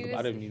to think about.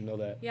 I didn't even know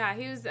that. Yeah,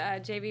 he was a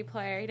JV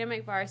player. He didn't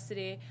make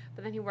varsity,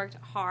 but then he worked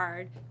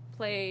hard,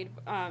 played,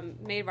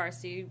 made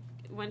varsity,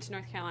 went to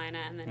North Carolina,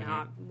 and then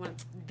now one of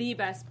the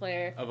best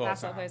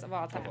basketball players of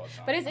all time.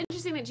 But it's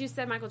interesting that you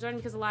said Michael Jordan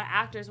because a lot of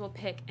actors will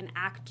pick an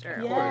actor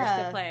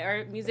to play,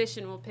 or a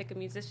musician will pick a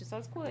musician. So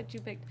it's cool that you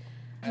picked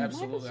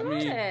Absolutely. Michael I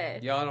mean,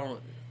 Jordan. y'all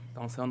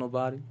don't tell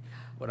nobody,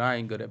 but I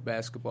ain't good at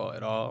basketball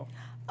at all.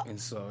 And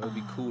so it'd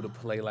be cool to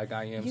play like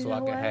I am, You so I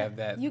know can what? have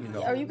that.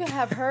 Or you could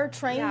have her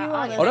train you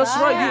on the Oh, that's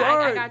side. right. You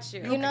are. I got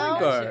you. You know? Point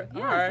guard.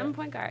 Yeah, All right. I'm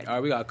point guard. All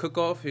right, we got cook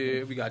off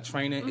here. We got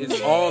training. It's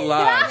all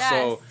live. Yes,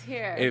 so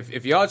here.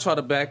 if y'all try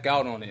to back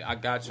out on it, I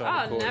got y'all.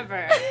 Oh, recorded.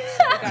 never.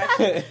 I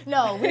got you.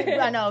 No,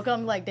 I know. Cause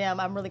I'm like, damn,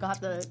 I'm really gonna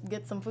have to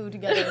get some food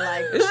together and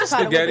like It's just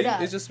try to whip spaghetti. it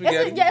up. It's just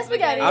spaghetti. Yeah,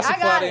 spaghetti. I I supply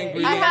got the it. I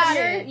ingredients. got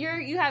it.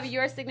 You have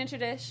your signature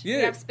dish. Yeah.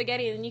 You have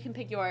spaghetti, and then you can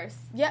pick yours.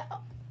 Yeah.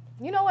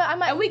 You know what? I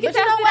might. And we can but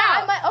you know test it what?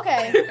 out. I might.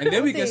 Okay. And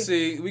then we Let's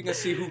can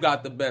see who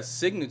got the best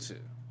signature.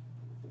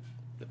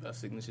 The best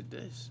signature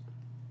dish.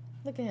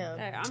 Look at him.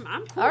 Hey,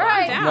 I'm cool. All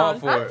right. I'm all I'm down.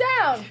 for I'm it.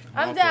 down.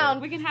 I'm all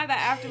down. We can have that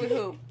after we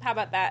hoop. How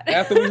about that?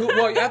 After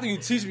you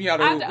teach me how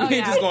to hoop, we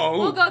ain't just gonna hoop.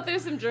 We'll go through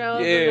some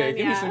drills. Yeah, and then,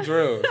 give me some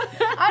drills.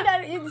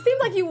 It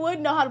seems like you would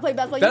know how to play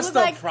basketball. That's you the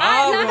look like,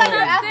 problem. You look like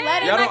you're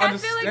athletic. Y'all don't I feel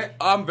understand. like-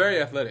 I'm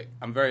very athletic.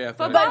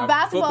 But I'm-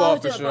 basketball,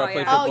 football for sure. I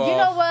play Oh, football. you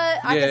know what?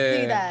 I yeah,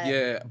 can see that.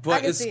 Yeah, I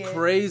but can it's see it.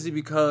 crazy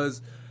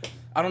because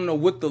I don't know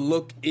what the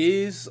look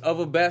is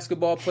of a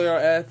basketball player or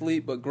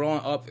athlete, but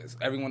growing up,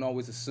 everyone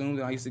always assumed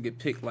that I used to get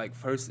picked like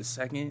first or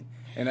second.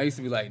 And I used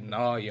to be like,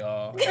 nah,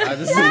 y'all.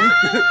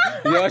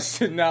 Y'all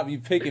should not be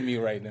picking me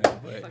right now.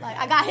 But Like,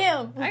 I got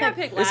him. I got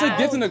picked it's last.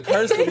 a gift and a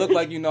curse to look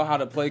like you know how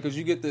to play because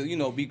you get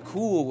to, be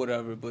cool or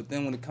whatever. But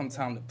then when it comes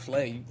time to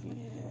play,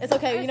 It's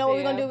okay. You know what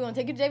we're see gonna ya. do? We're gonna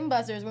take you to Dave and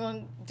Buster's. We're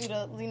gonna do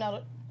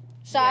the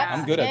shots.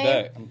 I'm good game?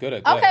 at that. I'm good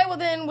at that. Okay, well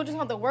then we'll just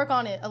have to work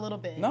on it a little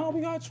bit. No,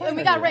 we got training.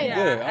 We got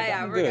Raina.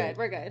 I'm good.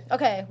 We're good.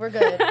 Okay, we're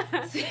good.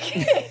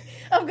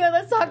 I'm good.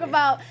 Let's talk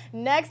about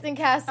next in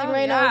casting.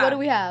 Raina, yeah. what do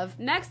we have?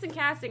 Next in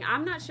casting,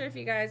 I'm not sure if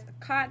you guys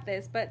caught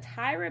this, but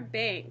Tyra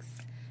Banks.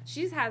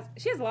 She has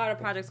a lot of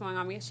projects going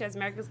on. She has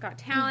America's Got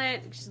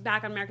Talent. She's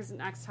back on America's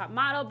Next Top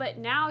Model, but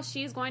now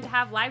she's going to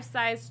have Life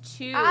Size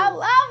 2. I love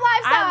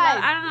Life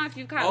Size. I don't know if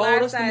you've caught Life Size. Oh,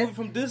 that's the movie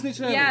from Disney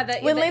Channel. Yeah,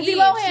 with Lindsay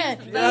Lohan.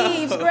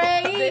 Eve's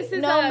great,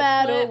 no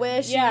matter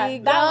where she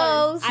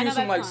goes. She was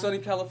from like Sunny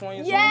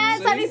California.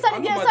 Yes,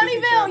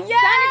 Sunnyville.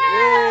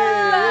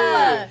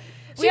 Yes.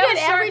 She did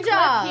every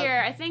job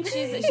here. I think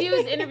she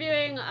was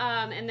interviewing,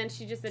 and then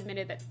she just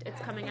admitted that it's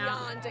coming out.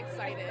 Beyond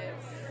excited.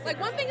 Like,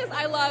 one thing is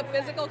I love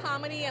physical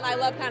comedy and I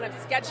love kind of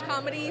sketch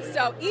comedy,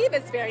 so Eve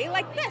is very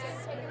like this.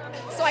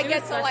 So I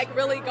get to like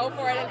really go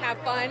for it and have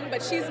fun,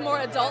 but she's more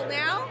adult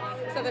now,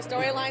 so the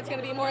storyline's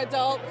going to be more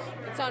adult.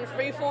 It's on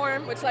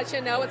Freeform, which lets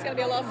you know it's going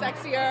to be a little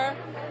sexier,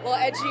 a little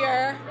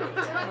edgier,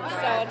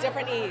 so a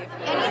different Eve.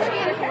 Any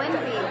chance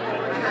Lindsay?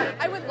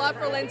 I would love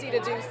for Lindsay to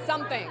do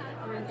something.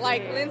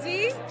 Like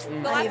Lindsay, the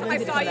last time I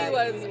saw you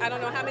was, I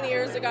don't know how many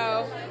years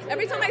ago.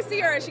 Every time I see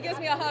her, she gives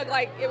me a hug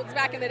like it was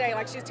back in the day,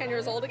 like she's 10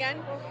 years old again.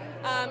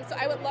 So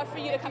I would love for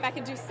you to come back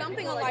and do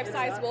something on Life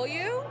Size, will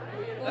you?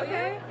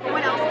 Okay.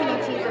 What else can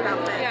you tease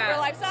about this? For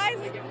Life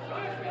Size?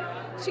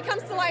 She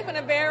comes to life in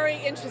a very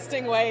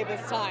interesting way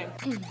this time.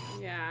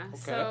 Yeah. Okay.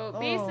 So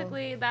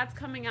basically, that's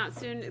coming out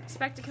soon.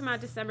 Expect to come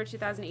out December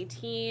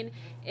 2018.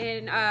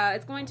 And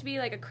it's going to be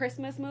like a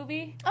Christmas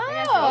movie.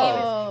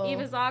 Oh.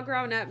 Eve is all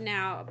grown up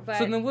now. But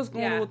so then what's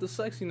going on with the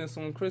sexiness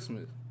on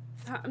Christmas?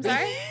 I'm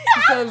sorry?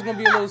 She said it was going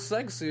to be a little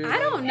sexier. I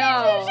don't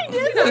know. She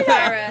did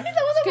Tyra.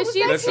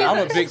 Listen, I'm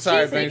a big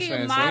Tyra Banks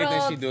fan, so modeled,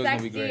 anything she does is going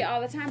to be great.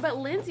 all the time. But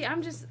Lindsay,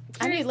 I'm just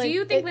curious, do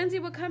you think Lindsay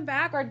would come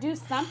back or do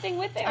something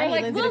with it? I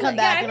need Lindsay to come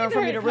back in order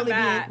for me to really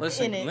be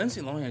Listen, in it.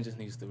 Lindsay Lohan just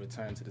needs to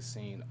return to the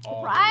scene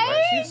all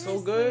right? She's so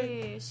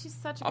good. She's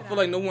such a I feel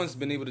like no one's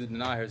been able to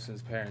deny her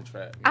since Parent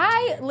Trap.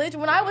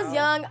 When I was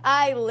young,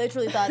 I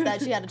literally thought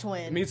that she had a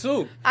twin. Me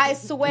too. I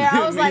swear.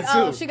 I was like,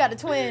 oh, she got a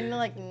twin. And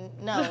like,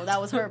 no, that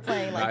was her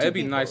playing like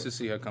it'd be nice to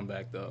see her come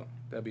back, though.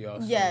 That'd be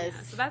awesome. Yes.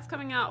 Yeah, so that's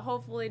coming out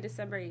hopefully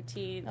December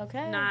 18th.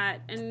 Okay.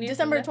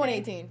 December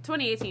 2018.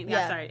 2018.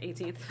 Yeah, sorry,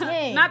 18th.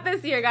 Dang. Not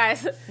this year,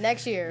 guys.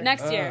 Next year.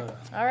 Next year.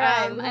 All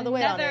right.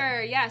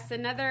 Another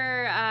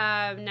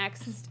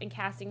next in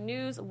casting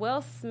news.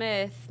 Will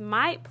Smith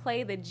might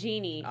play the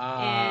genie in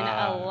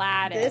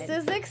Aladdin. This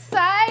is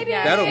exciting.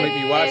 Yeah, that'll make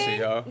me watch it,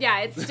 y'all. Yeah,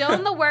 it's still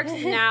in the works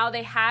now.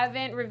 They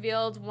haven't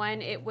revealed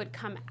when it would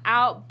come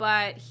out,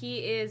 but he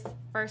is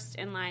first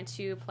in line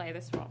to play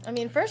this role. I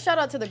mean, first shout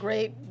out to the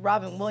great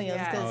Robin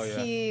Williams because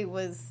he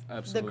was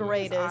the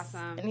greatest,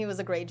 and he was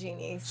a great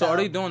genie. So are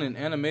they doing an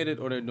animated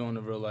or they're doing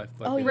a real life?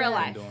 Like real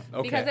life.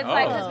 Okay. Because it's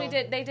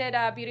like they did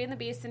Beauty and the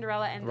Beast,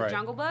 Cinderella, and The Right.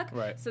 Jungle Book.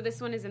 Right. So this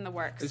one is in the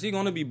works. Is he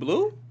going to be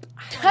blue?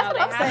 That's what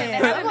I'm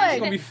saying. I'm like, he's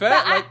going to be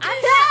fat?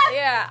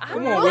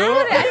 Come on,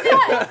 Will.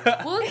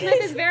 Will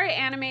Smith is very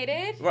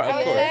animated. Right, of I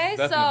would course, say.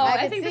 definitely. So I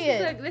I think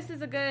see this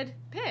is a good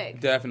pick.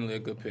 Definitely a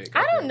good pick.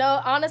 I don't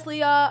know. Honestly,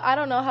 y'all, I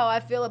don't know how I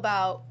feel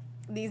about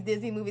these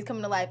Disney movies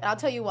coming to life. And I'll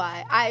tell you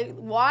why. I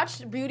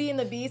watched Beauty and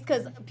the Beast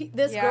because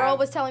this girl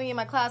was telling me in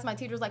my class, my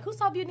teacher was like, who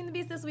saw Beauty and the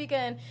Beast this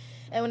weekend?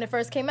 And when it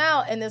first came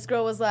out, and this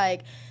girl was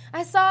like,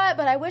 I saw it,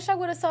 but I wish I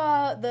would have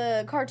saw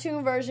the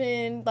cartoon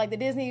version, like the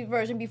Disney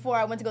version, before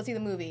I went to go see the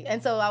movie.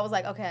 And so I was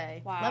like,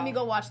 okay, let me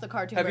go watch the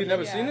cartoon version. Have you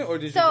never seen it, or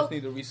did you just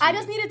need to re-see it? I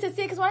just needed to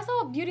see it, because when I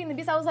saw Beauty and the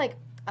Beast, I was like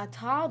a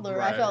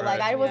toddler. I felt like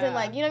I wasn't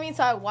like, you know what I mean?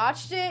 So I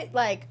watched it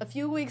like a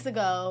few weeks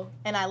ago,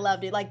 and I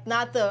loved it. Like,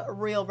 not the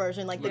real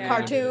version, like the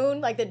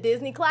cartoon, like the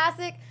Disney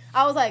classic.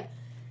 I was like,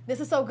 this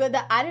is so good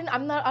that I don't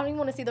even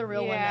want to see the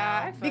real one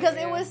now, because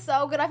it was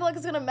so good. I feel like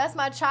it's gonna mess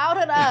my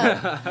childhood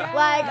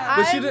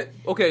up.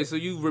 Okay, so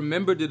you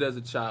remembered it as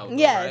a child.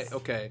 Yes. Right?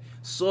 Okay.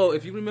 So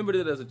if you remembered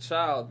it as a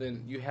child,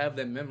 then you have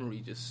that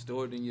memory just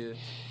stored in your.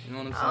 You know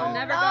what I'm saying? I'll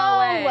never go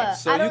away.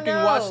 So you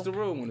can watch the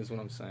real one. Is what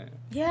I'm saying.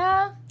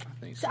 Yeah. I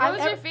think so. What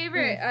was your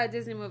favorite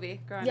Disney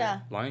movie growing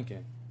up? Lion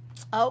King.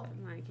 Oh.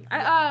 Lion King.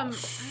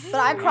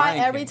 But I cry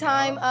every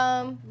time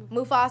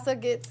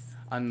Mufasa gets.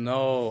 I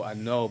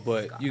know,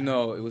 but you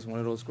know, it was one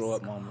of those grow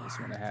up moments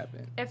when it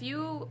happened. If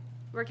you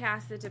were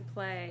casted to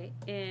play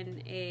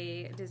in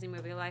a Disney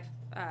movie,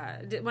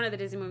 one of the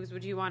Disney movies,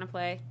 would you want to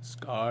play?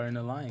 Scar in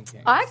the Lion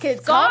King. I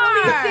could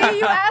commonly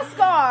see you as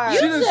Scar. She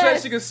just said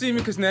she could see me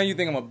because now you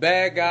think I'm a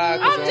bad guy.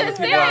 I'm just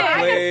saying, I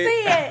can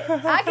see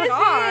it. I can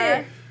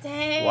see it.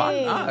 Dang.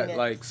 Why not?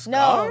 Like,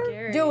 Scar?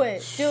 No, do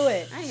it.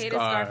 I hated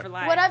Scar for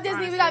life. What up, Disney?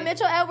 Honestly. We got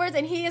Mitchell Edwards,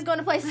 and he is going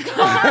to play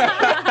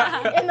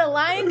Scar in The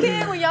Lion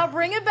King when y'all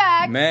bring it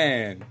back.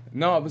 Man.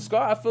 No, but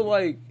Scar, I feel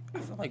like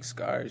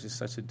Scar is just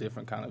such a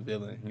different kind of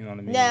villain. You know what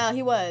I mean? Yeah,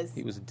 he was.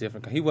 He was a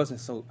different kind. He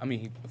wasn't so, I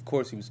mean, of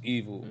course he was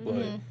evil,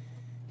 but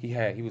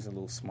he was a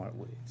little smart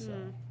with it. So.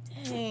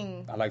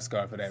 Dang. I like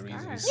Scar for that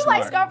reason. You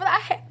like Scar for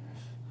that?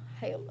 I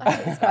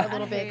hate Scar a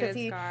little bit because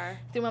he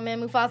threw my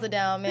man Mufasa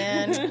down,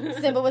 man.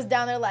 Simba was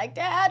down there like,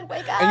 Dad,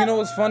 wake up. And you know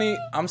what's funny?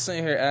 I'm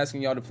sitting here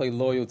asking y'all to play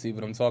loyalty,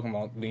 but I'm talking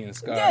about being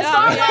Scar. Yes,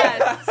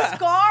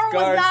 Scar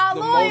was not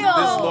the loyal.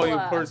 most disloyal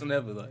person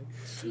ever. Like,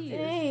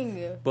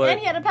 dang. But- and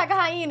he had a pack of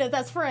hyenas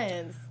as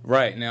friends.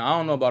 right now, I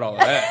don't know about all of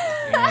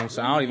that. You know what I'm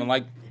saying? I don't even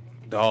like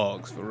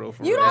dogs for real.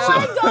 You don't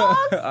like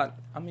dogs?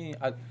 I mean, You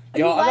I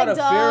got like a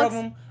fear of dogs?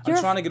 them. I'm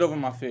trying to get over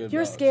my fear of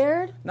You're dogs.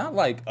 scared? Not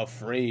like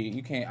afraid.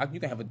 You can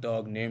have a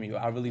dog near me.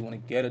 But I really want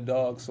to get a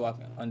dog so I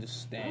can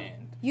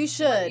understand. You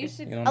should.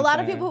 You know what a I'm lot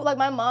of saying? people, like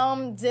my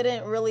mom,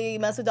 didn't really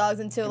mess with dogs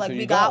until like Until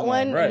we you got got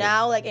one. one, right.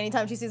 Now, like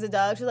anytime she sees a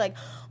dog, she's like,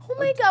 "Oh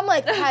my god!" I'm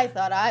like, I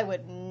thought I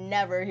would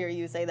never hear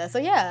you say that. So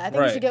yeah, I think you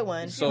Right. should get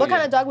one. So, what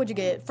kind yeah. of dog would you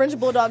get? French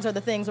bulldogs are the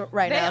things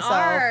right They now.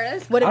 are.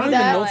 So would it I be don't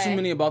that? even know too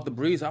many about the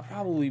breeds. I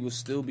probably would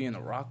still be in the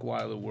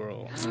Rottweiler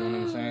world. You know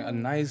what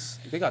I'm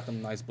saying? They got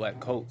them nice black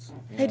coats.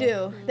 you They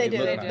know? do. They do.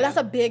 look But nice. that's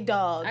a big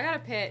dog. I got a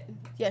pit.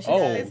 Yeah, she Oh.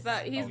 does.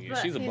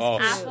 She's a he's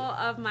boss. apple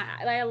of my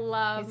eye. Like, I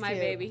love He's my cute.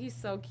 baby. He's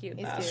so cute.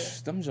 He's though.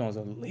 cute. Them Jones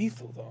are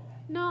lethal though.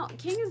 No,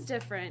 King is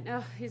different.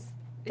 Oh, he's.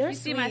 They're If you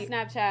see my sweet.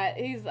 Snapchat,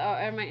 he's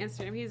or my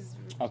Instagram.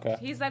 Okay.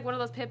 He's like one of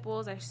those pit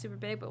bulls that are super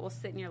big, but will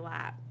sit in your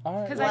lap. All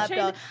right. Because Lap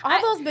dog.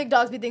 All those big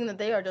dogs be thinking that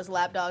they are just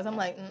lap dogs. I'm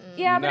like,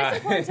 Yeah, but Nah. it's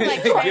important to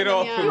like Get train them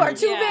off young. of you are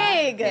too Yeah.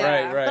 big.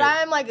 Right, right. But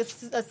I'm like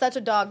such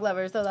a dog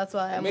lover, so that's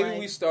why I'm Maybe like.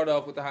 we start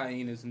off with the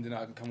hyenas and then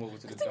I can come over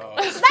to the dogs.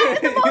 That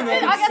is the most.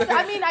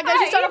 I guess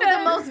you start off with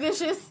the most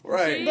vicious,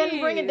 Right.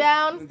 then bring it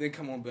down. And then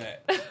come on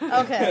back.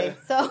 Okay,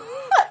 so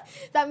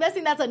I'm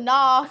guessing that's a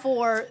gnaw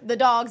for the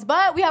dogs,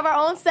 but we have our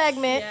own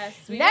segment, Yes,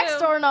 we Next do.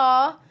 Door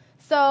Gnaw.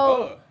 So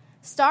Oh.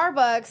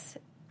 Starbucks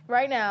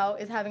right now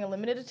is having a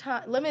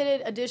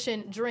limited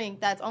edition drink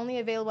that's only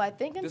available, I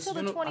think, This until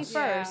the uni- 21st.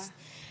 Yeah.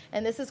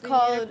 And this is The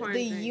called unicorn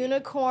the drink.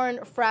 Unicorn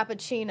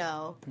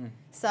Frappuccino.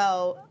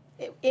 So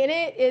in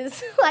it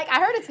is like I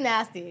heard it's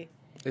nasty.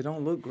 They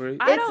don't look great.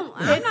 I'm not-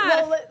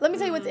 Well, let me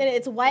tell you what's in it.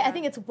 It's white. I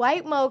think it's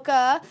white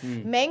mocha,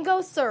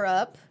 mango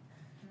syrup.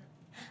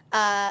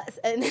 And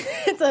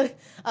it's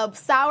a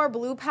sour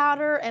blue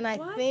powder, and I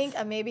think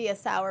maybe a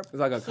sour It's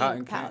like a pink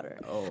cotton powder.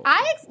 candy.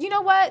 Oh. You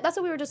know what? That's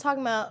what we were just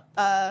talking about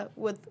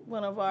with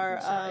one of our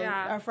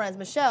yeah. our friends,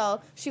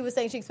 Michelle. She was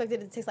saying she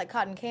expected it to taste like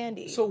cotton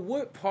candy. So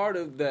what part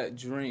of that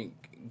drink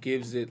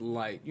gives it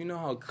like, you know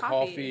how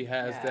coffee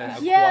has that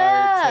acquired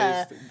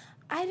Yeah. taste?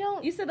 I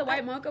don't. You said the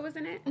white mocha was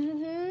in it?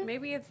 Mm-hmm.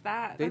 Maybe it's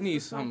that. They That's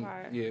need the fun some,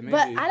 part. yeah, maybe.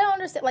 But I don't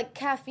understand, like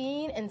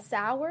caffeine and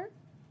sour,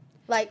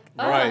 like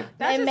Right.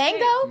 and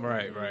mango.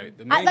 Right.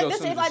 The I, mango this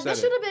seems to this set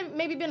should it.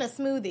 have been a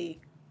smoothie.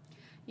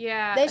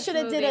 Yeah, They should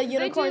have did a smoothie. 'Cause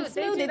unicorn they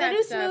smoothie. They that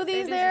do stuff. They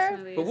smoothies do there.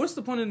 smoothies. But what's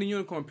the point in the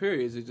unicorn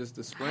period? Is it just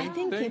the spring I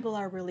think thing? people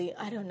are really,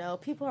 I don't know,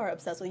 people are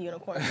obsessed with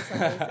unicorns for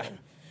some reason.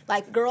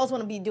 Like girls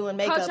want to be doing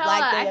makeup Coachella.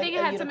 like I they're think a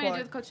it had something to do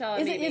unicorn. with Coachella.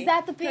 Is maybe.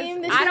 that the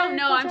theme this I year, don't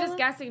know. I'm Coachella? just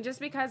guessing. Just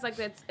because like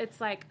it's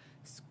like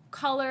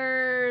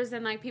colors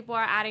and like people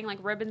are adding like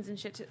ribbons and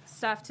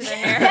stuff to their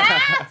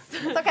hair. It's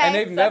okay. And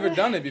they've never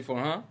done it before,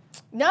 huh?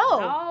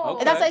 No.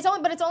 Okay.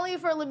 It's only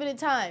for a limited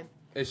time.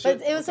 It But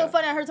should- it was so okay.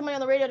 funny. I heard somebody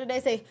on the radio today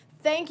say,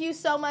 "Thank you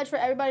so much for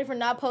everybody for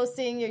not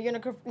posting your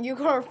unicorn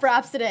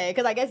fraps today."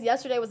 Because I guess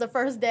yesterday was the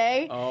first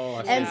day, Oh,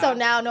 I see. and so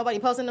now nobody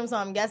posting them. So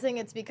I'm guessing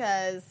it's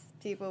because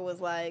people was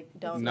like,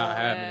 "Don't Not know.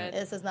 having it.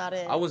 This is not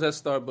it." I was at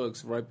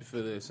Starbucks right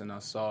before this, and I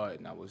saw it,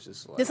 and I was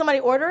just like... Did somebody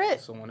order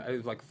it? It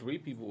was like 3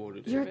 people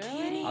ordered it. You're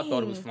kidding. I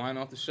thought it was flying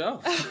off the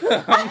shelf.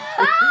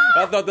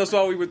 I thought that's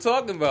why we were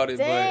talking about it.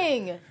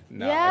 Dang. But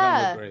no, yeah.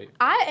 it don't look great.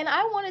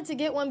 I wanted to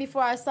get one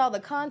before I saw the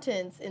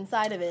contents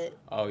inside of it.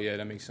 Oh yeah,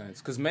 that makes sense.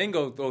 Because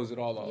mango throws it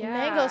all off. Yeah,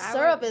 Mango I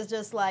syrup would- is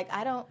just like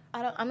I'm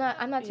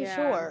not too Yeah,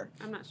 sure.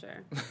 I'm not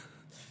sure.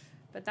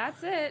 But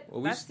that's it.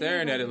 Well, we That's the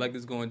staring at it unicorn. like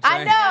it's going.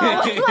 I know.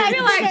 I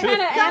feel like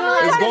kinda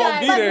analyze It's gonna it.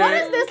 be Like, there. what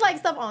is this like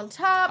stuff on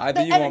top?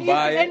 Either you gonna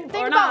buy it and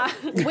think or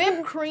about not.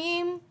 whipped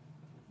cream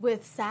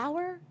with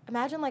sour.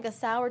 Imagine like a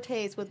sour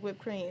taste with whipped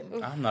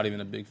cream. I'm not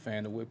even a big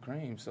fan of whipped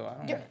cream, so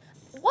I don't.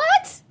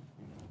 What?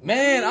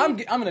 Man,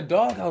 I'm in a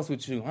doghouse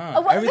with you, huh?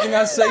 What? Everything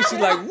I say, she's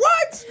like,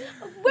 "What?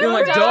 You don't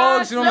like Whipped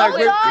dogs? You don't no like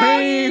whipped dogs,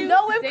 cream?"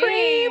 No whipped Dang.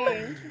 cream.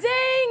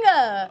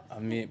 Dang. I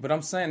mean, but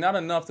I'm saying not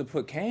enough to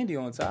put candy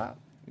on top.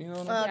 You know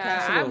what I'm Okay. saying?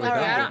 That's a Yeah, little I'm,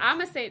 redundant. I'm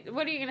gonna say.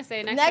 What are you gonna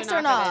say next? Next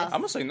or not? nah? I'm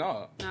gonna say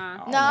no.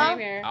 Nah. No? Same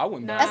here. I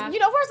wouldn't buy Nah. it.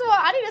 First of all,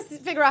 I need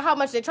to figure out how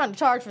much they're trying to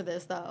charge for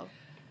this, though.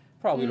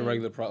 Probably the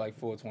regular price, like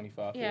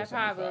 $4.25. Yeah, $4.75.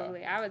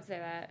 probably. I would say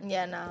that.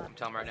 Yeah, nah. I'm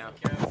telling right now.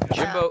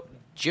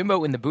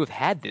 Jimbo in the booth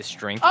had this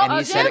drink, Oh, and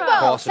he said it Jimbo,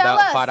 cost tell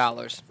about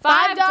us. $5.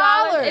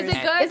 $5. Is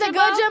it good? Is it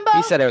good, Jimbo?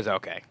 He said it was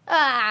okay.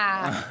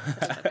 Ah.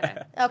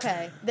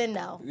 Okay, then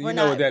no. You We're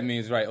know not. what that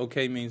means, right?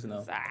 Okay means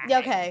no. Yeah,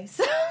 okay.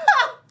 So,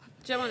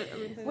 Jim,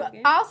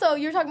 also,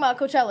 you're talking about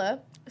Coachella.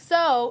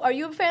 So, are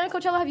you a fan of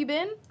Coachella? Have you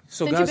been?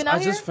 So since guys, you've been out I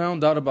here? just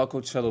found out about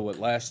Coachella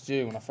last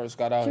year when I first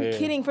got out You're here.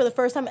 kidding, for the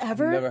first time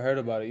ever? Never heard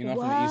about it. You know, I'm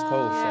from the East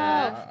Coast.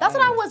 So That's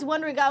what I was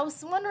wondering. I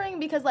was wondering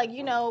because, like,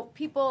 you know,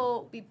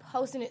 people be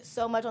posting it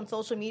so much on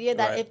social media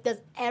that if does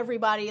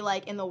everybody,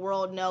 like, in the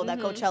world know that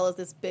Coachella is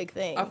this big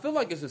thing? I feel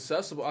like it's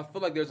accessible. I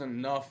feel like there's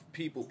enough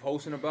people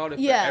posting about it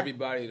for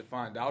everybody to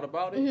find out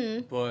about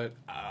it. But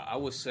I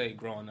would say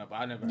growing up,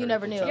 I never. You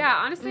never knew. Yeah,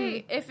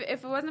 honestly, if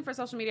it wasn't for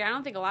social media, I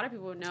don't think a lot of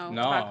people would know.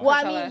 About Coachella. Well,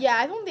 I mean, yeah,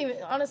 I don't think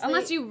honestly,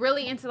 unless you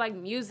really into like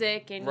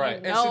music and you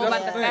and know see,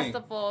 about the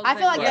festivals. I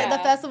feel like the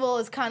festival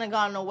has kind of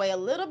gone away a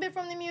little bit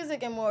from the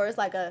music and more it's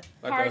like a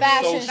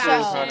fashion show.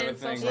 Kind of a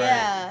thing,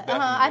 yeah,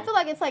 I feel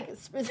like it's like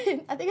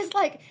I think it's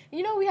like,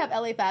 you know, we have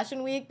LA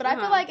Fashion Week, but I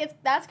feel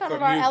like that's kind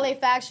of our LA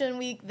Fashion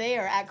Week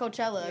there at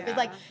Coachella. It's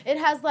like it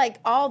has like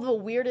all the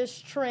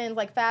weirdest trends,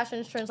 like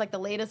fashion trends, like the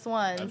latest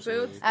ones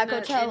at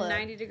Coachella.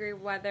 90-degree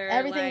weather.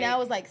 Everything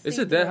now is like. Is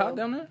it that hot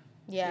down there?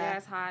 Yeah,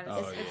 it's hot. Oh,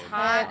 it's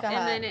hot,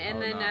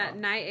 and then at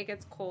night it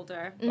gets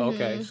colder.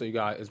 Okay, so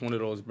it's one of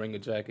those bring a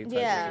jacket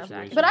type of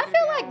situation. But I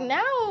feel like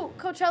now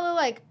Coachella,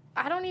 like,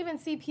 I don't even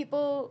see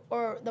people,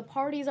 or the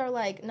parties are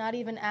like not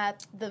even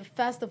at the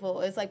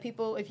festival. It's like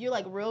people, if you're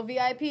like real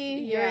VIP,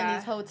 you're in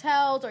these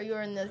hotels or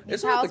you're in these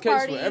it's house not the case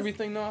parties. for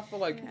everything though. I feel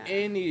like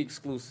any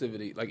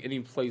exclusivity, like any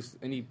place,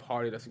 any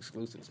party that's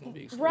exclusive is gonna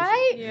be exclusive.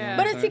 Right? Yeah.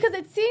 But it's because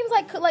it seems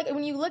like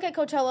when you look at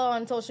Coachella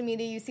on social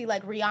media, you see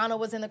like Rihanna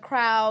was in the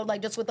crowd,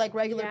 like just with like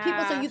regular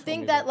people. So you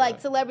think that like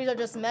celebrities are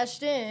just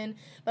meshed in.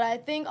 But I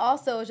think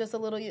also it's just a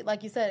little,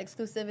 like you said,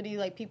 exclusivity.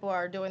 Like people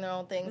are doing their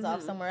own things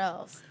off somewhere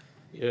else.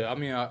 Yeah, I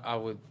mean,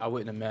 I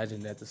wouldn't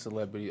imagine that the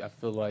celebrity. I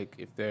feel like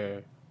if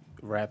they're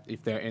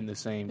in the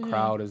same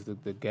crowd as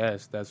the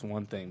guest, that's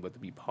one thing. But to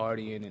be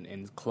partying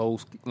and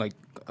close, like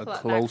a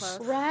close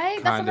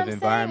kind of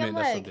environment,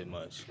 that's a bit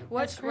much.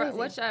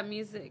 Which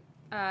music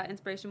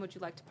inspiration would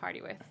you like to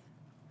party with?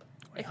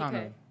 If you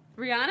could,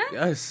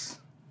 Rihanna.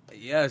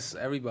 Yes,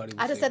 everybody.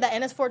 I just said that,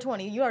 and it's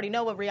 420. You already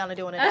know what Rihanna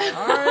doing today.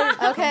 All right,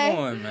 okay. Come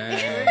on, man.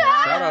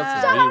 Shout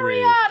out to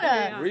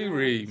Rihanna.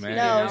 Riri, man.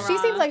 No, she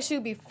seems like she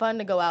would be fun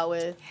to go out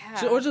with.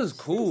 Yeah. Or just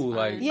cool.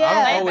 Like, yeah. I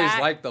don't always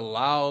like the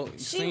loud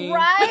scene.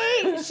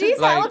 She's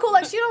hella cool.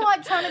 Like, she don't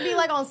like trying to be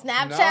like on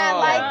Snapchat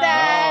like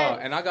that.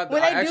 No. And I got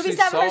when they do be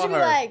stopping her, she be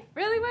like,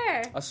 really,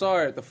 where? I saw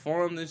her at the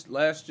Forum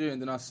last year,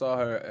 and then I saw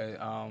her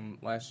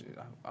at last year.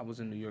 I was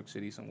in New York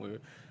City somewhere.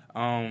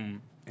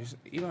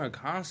 Even her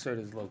concert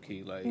is low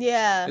key. Like,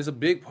 it's a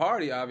big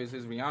party. Obviously,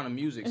 it's Rihanna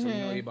music, so you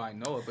know everybody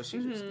know it. But she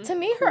just to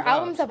me, her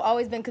albums have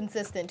always been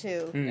consistent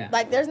too.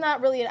 Like, there's not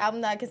really an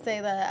album that I could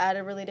say that I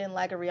really didn't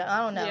like a Rihanna. I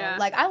don't know. Yeah.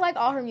 Like, I like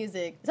all her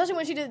music, especially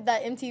when she did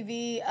that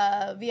MTV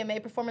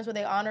VMA performance where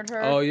they honored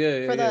her. Oh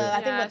yeah, for the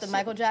I think the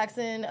Michael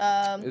Jackson.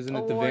 Isn't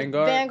it the award.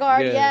 Vanguard?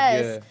 Vanguard,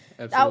 yes. Yeah.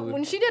 Absolutely.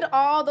 When she did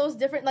all those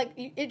different, like,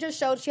 it just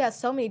showed she has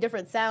so many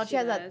different sounds. She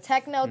has that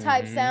techno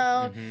type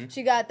sound.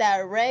 She got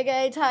that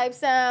reggae type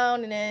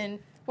sound, and then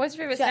what's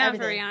your favorite sound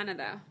for Rihanna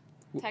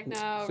though? Techno,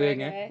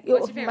 reggae.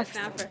 What's your favorite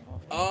sound for?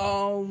 I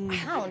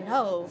don't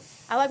know.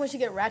 I like when she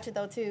get ratchet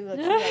though too. Like,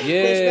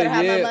 bitch, better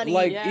have my money.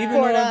 Like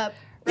pour it up.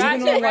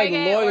 Even on like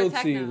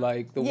loyalty,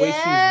 like the way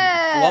she's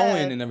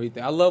flowing and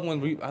everything. I love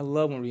when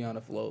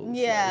Rihanna flows.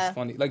 Yeah, it's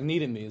funny. Like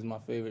 "Needed Me" is my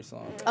favorite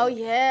song. Oh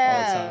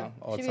yeah,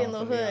 all she be in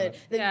Lil Hood.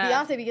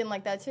 Beyonce be getting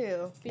like that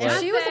too. Beyonce,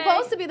 and she was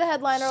supposed to be the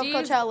headliner of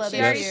Coachella this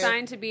year. She already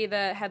signed to be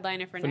the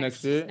headliner for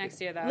next year.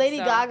 Next year though. Lady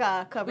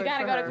Gaga covered. We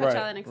gotta go to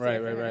Coachella next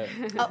year.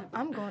 Right. Oh,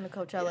 I'm going to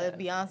Coachella if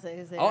Beyonce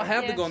is there. I'll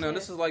have to go now.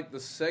 This is like the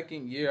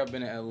second year I've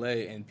been in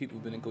LA and people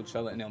have been in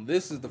Coachella, and now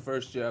this is the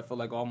first year I feel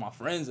like all my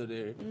friends are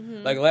there.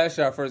 Like last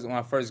year, when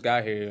I first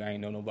got here, I ain't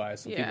know nobody,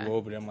 so people were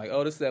over there. I'm like,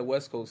 oh, this is that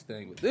West Coast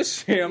thing. But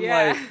this year, I'm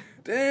like,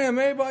 damn,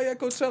 everybody at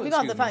Coachella. We're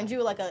gonna have to find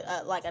you like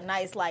a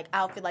nice like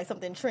outfit, like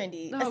something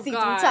trendy, a see-through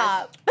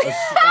top.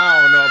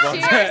 I don't know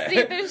about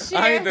that.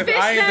 I ain't the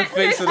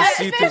face of the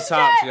see-through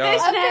tops,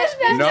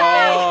 y'all.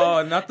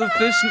 No, not the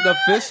fishnet. The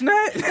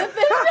fishnet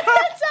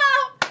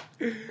top.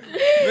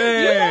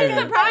 Man.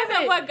 You're surprised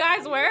at what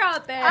guys wear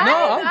out there.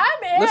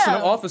 Listen,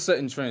 I'm all for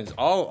setting trends.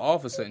 All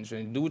for setting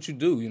trends. Do what you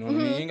do. You know what I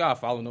mean? You ain't gotta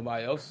follow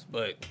nobody else.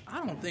 But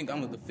I don't think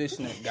I'm the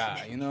fishnet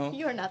guy. You know?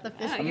 You're not the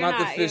fishnet. I'm not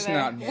the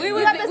fishnet.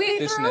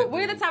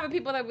 We're the type of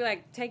people that be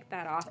like, take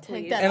that off,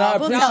 please. And I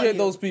appreciate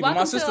those people.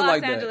 Welcome My sister to Los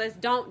like Angeles.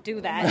 that. Don't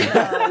do that.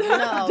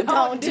 No,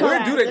 don't do Where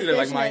that. do they do that?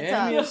 Like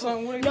Miami or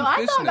something? No,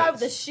 I saw a guy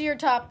with a sheer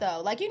top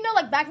though. Like, you know,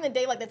 like back in the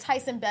day, like the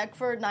Tyson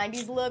Beckford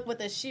 '90s look with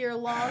the sheer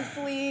long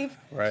sleeve.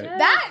 Right.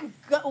 That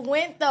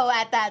went though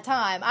at that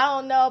time. I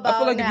don't know about. I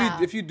feel like now.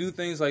 if you do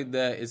things like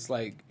that, it's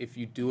like if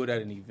you do it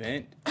at an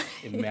event,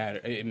 it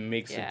matters. It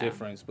makes a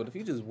difference. But if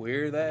you just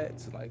wear that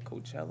to like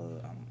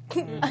Coachella,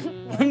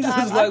 I'm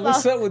just like,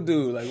 what's up with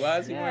dude? Like, why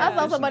is he wearing? I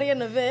saw somebody in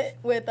the event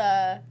with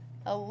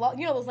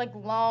those like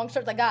long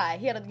shirts. A guy,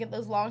 he had to get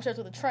those long shirts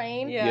with a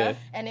train. Yeah.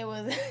 And it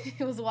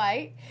was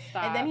white.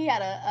 Stop. And then he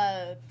had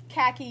a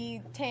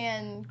khaki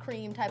tan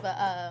cream type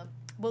of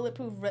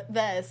bulletproof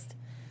vest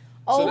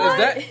So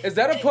is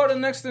that a part of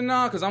next to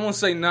nah? Because I'm gonna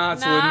say nah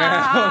to it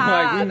now.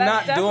 Like we're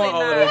not doing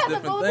all of those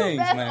different things,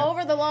 man.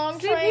 Over the long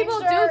See, train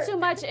people shirt. do too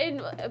much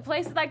in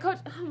places like Coach.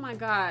 Oh my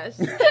gosh,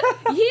 he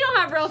don't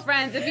have real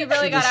friends. If he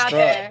really got out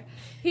there,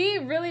 he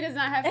really does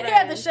not have friends. And he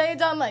had the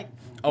shades on, like.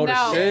 Oh,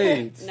 the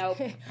shades. Nope.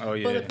 Oh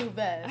yeah. Bulletproof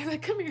vest. I'm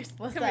like, come here,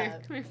 What's come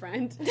that? here,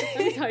 friend. Let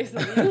me tell you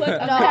something. You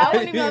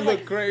look you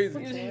look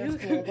crazy.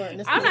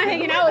 I'm not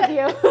hanging out with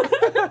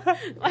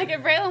you. Like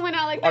if Braylon went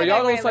out like that. Are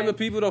y'all like those type of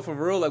people though? For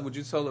real, like, would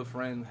you tell a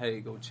friend,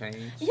 "Hey, go change"?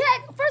 Yeah,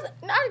 first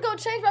I'd go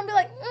change, but I'd be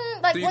like,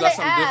 like so you when got they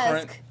something ask.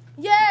 different?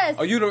 Yes.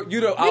 Oh, you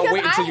the I'll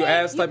wait until you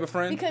ask type of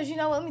friend? Because you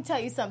know what? Let me tell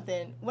you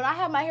something. When I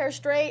have my hair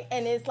straight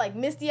and it's like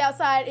misty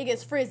outside, it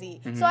gets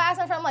frizzy. So I asked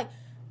my friend, I'm like,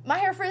 my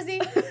hair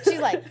frizzy? She's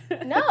like,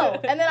 no.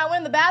 And then I went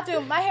in the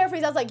bathroom, my hair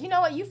frizzy. I was like, you know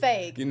what? You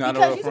fake. You're not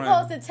because a you're friend.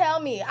 supposed to tell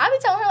me. I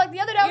be telling her like the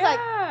other day, I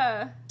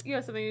was like, you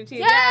have something to teach.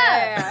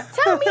 Yeah.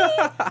 Tell me.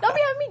 Don't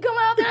be having me come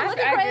out there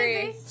looking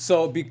crazy. Agree.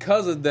 So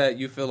because of that,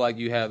 you feel like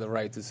you have the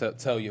right to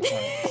tell your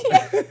friends.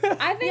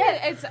 I think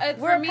it's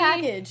we're for a me,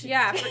 package.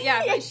 Yeah,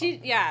 but she'll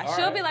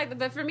right. be like,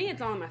 but for me,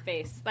 it's all in my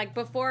face. Like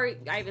before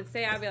I even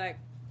say, I'll be like,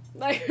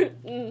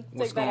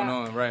 what's going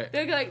on, right?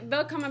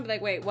 They'll come and be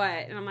like, wait, what?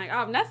 And I'm like,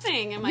 oh,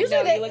 nothing. I'm like,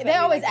 usually no, you look they at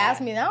me always like ask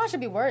that. me. Now I should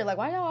be worried. Like,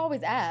 why y'all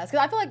always ask?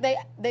 Because I feel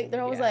like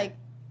they're always like.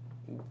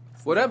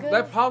 Well,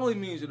 that probably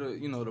means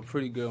you're the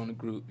pretty girl in the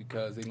group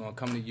because they're gonna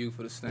come to you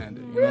for the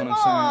standard. You know what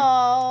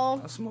I'm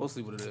saying? That's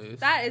mostly what it is.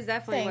 That is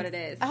definitely what it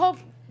is. I hope.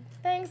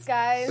 Thanks,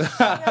 guys. You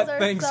guys are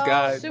Thanks, so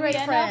guys. Should we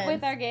end off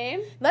with our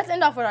game? Let's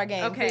end off with our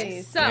game, Okay,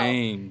 please.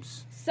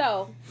 Games.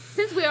 So,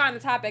 since we are on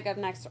the topic of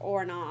next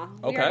or nah,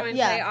 we are going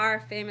to play our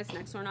famous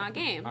next or nah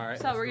game. All right,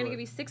 so we're going to give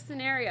you 6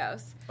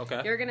 scenarios.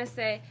 Okay. You're going to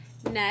say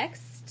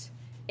next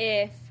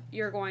if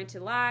you're going to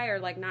lie or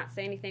like not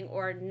say anything,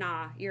 or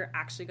nah, you're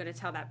actually going to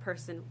tell that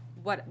person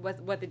what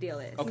the deal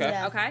is. Okay.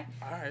 Yeah. Okay?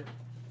 All right.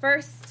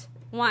 First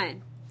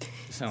one.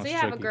 Sounds so you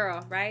have a tricky.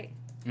 girl, right?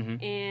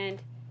 Mm-hmm.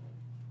 And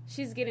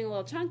she's getting a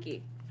little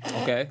chunky.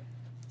 Okay.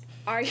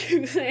 Are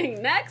you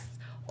saying next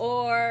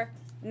or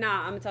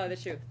nah, I'm going to tell her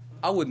the truth?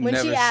 I would When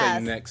never she say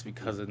asks. next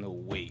because of the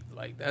weight.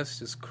 Like, that's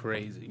just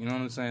crazy. You know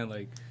what I'm saying?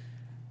 Like,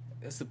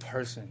 it's the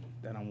person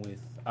that I'm with.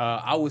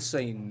 I would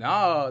say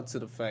nah to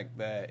the fact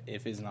that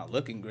if it's not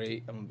looking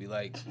great, I'm gonna be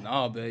like,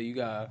 nah, babe, you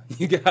got.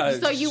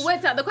 So you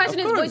would tell. The question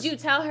Of is, course. would you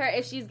tell her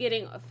if she's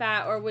getting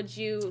fat, or would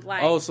you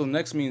like? Oh, so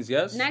next means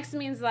yes. Next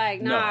means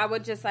like, nah, No. I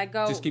would just like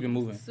go. Just keep it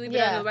moving. Sweep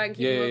it on the rug and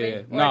keep it moving.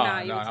 Or Nah, nah,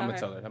 you would I'm tell gonna her.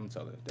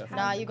 tell her. Definitely.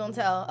 Nah, you gonna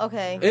tell.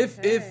 Okay. If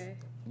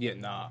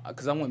nah,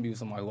 because I wouldn't be with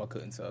somebody who I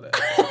couldn't tell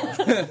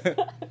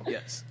that.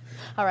 Yes.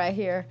 All right,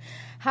 here.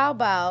 How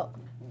about?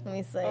 Let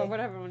me say. Or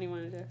whatever one you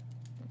want to do.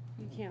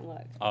 You can't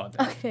look. Oh,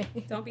 damn. Okay.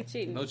 Don't be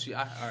cheating. No cheat.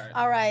 All right.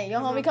 All right,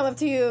 your homie come up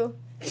to you.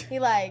 He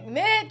like,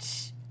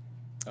 Mitch,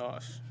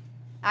 Gosh.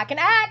 I can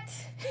act,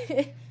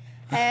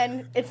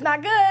 and it's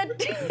not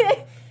good.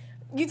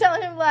 You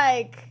telling him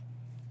like,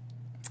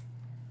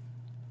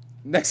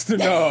 Next to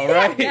no,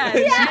 right? Yeah,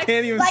 She next.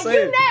 can't even like say you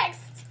it.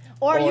 next,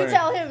 or you Or-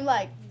 tell him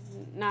like,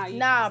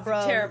 Nah,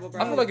 bro. Terrible,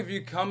 bro. I feel like if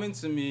you coming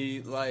to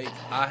me, like,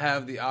 I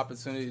have the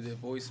opportunity to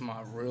voice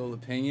my real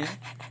opinion,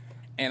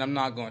 and I'm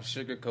not going to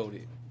sugarcoat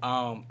it.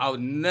 I would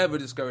never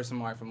discourage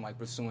somebody from, like,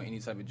 pursuing any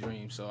type of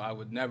dream, so I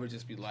would never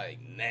just be like,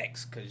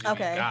 next, because you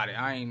Okay. ain't got it.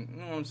 I ain't, you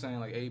know what I'm saying?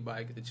 Like,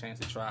 everybody get the chance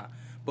to try.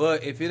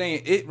 But if it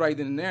ain't it right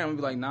then and there, I'm going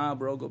to be like, nah,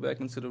 bro, go back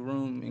into the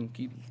room and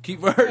keep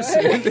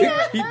rehearsing. keep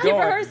going. Keep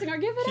rehearsing or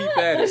give it Keep up.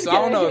 at it. So I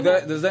don't know.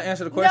 Does that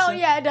answer the question? no,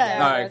 yeah, it does. All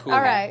right, cool. All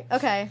right,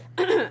 okay.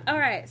 All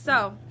right,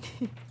 so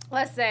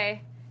let's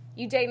say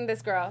you dating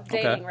this girl,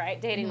 dating, right?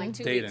 Dating like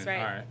 2 Dating, weeks, right?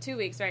 all right. 2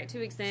 weeks, right? 2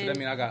 weeks in. that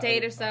mean I got-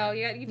 date or so.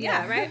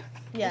 Yeah, right?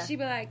 Yeah. And she'd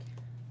be like,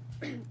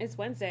 it's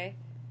Wednesday.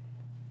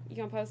 You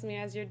gonna post me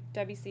as your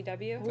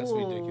WCW? That's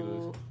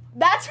ridiculous.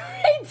 That's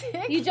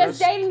ridiculous. You just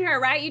dating her,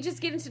 right? You just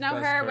getting to know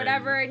That's her, crazy.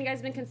 whatever, and you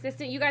guys been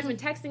consistent. You guys been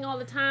texting all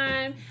the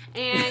time,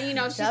 and you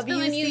know she's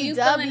feeling you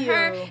feeling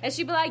her, and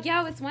she'd be like,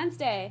 "Yo, it's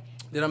Wednesday."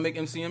 Did I make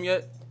MCM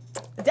yet?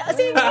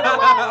 See, you know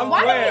what?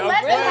 Why don't we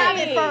let them have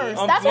it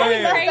first? I'm That's why we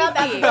playing. messed up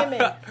as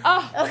women.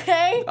 Oh,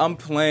 Okay. I'm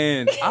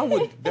playing.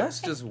 That's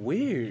just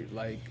weird.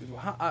 Like,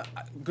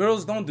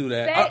 girls don't do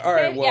that. Say- All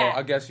right, say- well, yeah.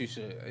 I guess you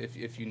should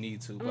if you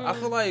need to. But I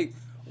feel like,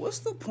 what's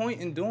the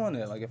point in doing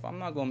that? Like, if I'm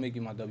not gonna make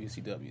you my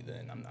WCW,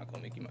 then I'm not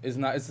gonna make you my. It's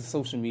not. It's a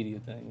social media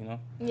thing, you know.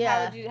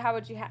 Yeah. How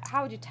would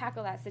you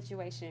tackle that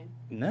situation?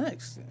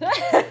 Next.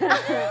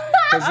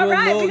 All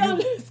right, we're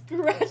gonna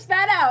scratch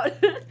that out.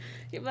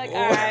 You'd be like, all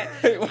right.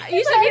 You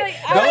should be like,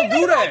 Don't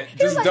do that.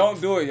 Just don't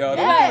do it, y'all.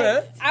 Don't do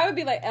that. I would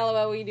be like, LOL,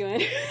 what are you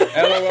doing?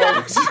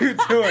 LOL,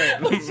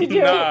 what you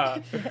doing? Nah.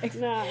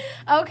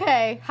 Nah.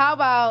 Okay. How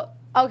about?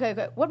 Okay.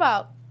 Good. What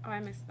about Oh, I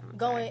missed that one.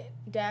 going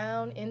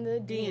down in the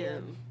DM?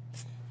 DM.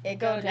 It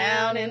go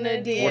down in the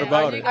DM. What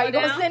about it? Are you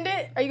gonna down? send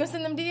it? Are you gonna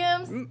send them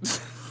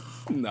DMs?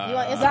 Nah. You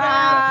on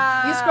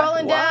Instagram? You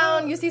scrolling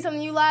down? You see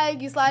something you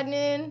like? You sliding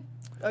in?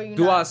 Or you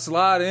Do not? I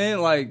slide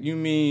in? Like, you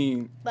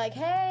mean... Like,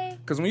 hey.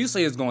 Because when you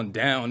say it's going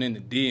down in the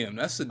DM,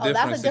 that's a different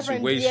that's a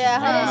different- situation. yeah,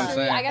 you know what I'm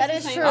saying? I guess That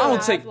is true. I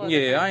don't take...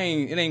 Yeah,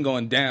 it ain't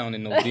going down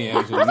in no DMs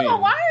with First me. of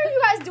all, why are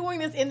you guys doing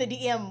this in the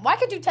DM? Why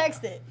could you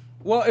text it?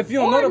 Well, if you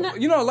don't Or know,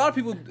 you know, a lot of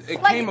people,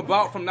 it Like- came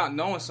about from not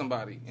knowing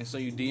somebody. And so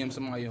you DM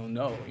somebody you don't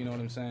know. You know what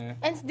I'm saying?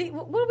 And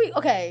what are we?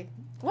 Okay,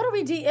 what are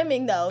we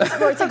DMing though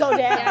for it to go down?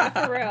 Yeah,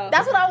 for real.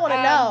 That's what I want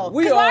to know.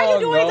 We 'Cause why are all you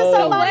doing it to know.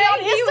 somebody on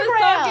The way he was Instagram?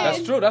 talking.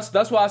 That's true.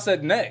 That's why I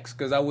said next,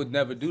 because I would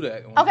never do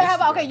that. on Okay, how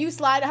about Instagram. you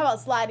slide? How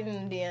about sliding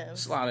in the DMs?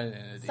 Sliding in the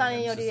DMs. Sliding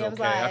in your It's DMs,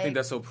 okay. I like- think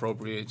that's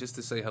appropriate. Just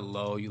to say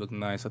hello, you look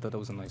nice. I thought that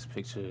was a nice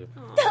picture.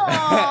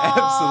 Aw.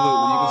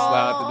 Absolutely. You can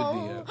slide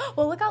through the DM.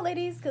 Well, look out,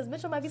 ladies, because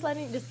Mitchell might be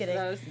sliding. Just kidding.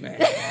 Man.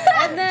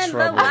 And then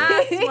Trouble. the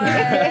last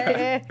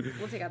one.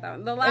 We'll take out that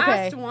one. The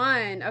last Okay.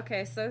 one.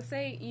 Okay, so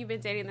say you've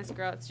been dating this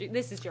girl.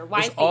 This is your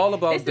wifey. all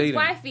about this dating. Is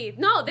wifey.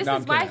 No, this No,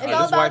 is I'm kidding. wifey. It's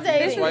all about dating.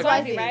 This is It's wifey,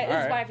 wifey. right? This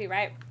All is right. wifey,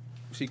 right?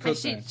 She And cooks.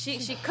 she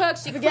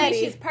cooks, she Spaghetti. cleans,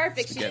 she's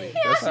perfect, Spaghetti. she's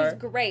That's all right.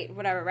 great,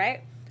 whatever,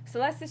 right? So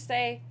let's just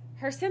say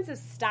her sense of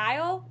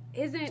style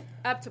isn't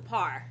up to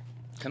par.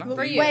 Can I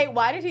For leave? you. Wait,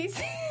 why did he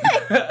say?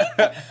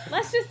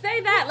 Let's just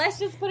say that. Let's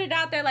just put it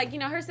out there. Like, you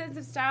know, her sense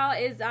of style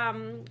is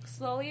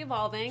slowly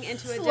evolving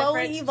into a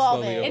Slowly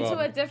evolving. Slowly into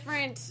evolving. a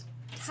different type.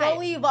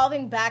 Slowly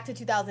evolving back to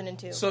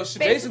 2002. So she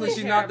Basically basically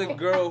she's not the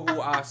terrible. girl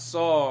who I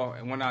saw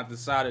and when I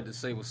decided to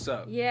say what's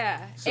up.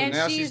 Yeah. So and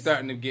now she's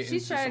starting to get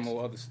into trying some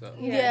more other stuff.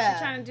 Yeah, Yeah.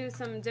 she's trying to do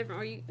some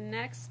different. Are you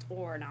next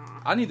or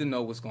not? I need to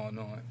know what's going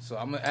on. So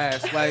I'm gonna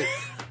ask, like,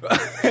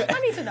 I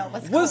need to know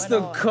what's the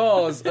going on.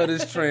 cause of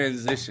this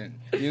transition?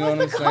 You know what I'm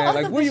the saying? cause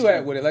Like, of where this you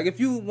at with it? Like, if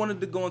you wanted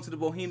to go into the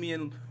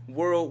bohemian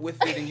world with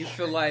it and you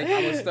feel like I'm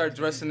gonna start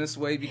dressing this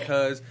way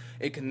because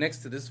it connects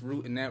to this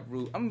root and that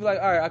root, I'm gonna be like,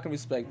 all right, I can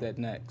respect that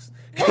next.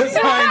 Because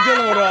I ain't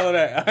dealing with all of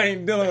that. I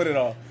ain't dealing with it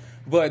all.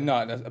 But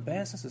no, that's a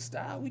bad sense of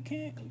style. We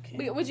can't.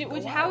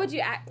 How would you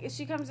act if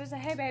she comes and say,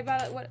 "Hey, babe,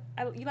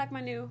 you like my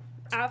new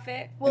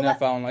outfit?" Well, And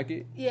if I don't like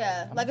it,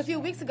 yeah, like a few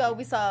weeks ago,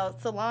 we saw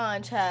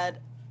Solange had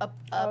a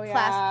Oh,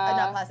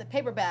 not plastic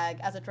paper bag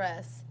as a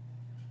dress.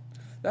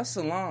 that's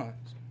Solange.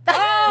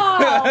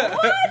 Oh,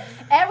 what?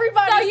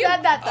 Everybody So you-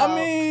 said that though. I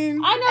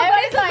mean, I know, but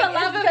this is Everybody's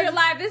the love like, of your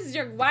life. This is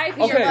your wife,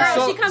 Okay, your girl.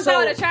 so- She comes so-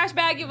 out with a trash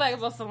bag. You're like,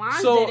 well, Solange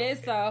So- did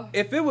it, so.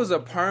 if it was a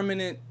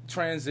permanent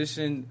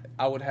transition,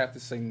 I would have to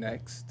say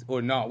next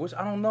or no, which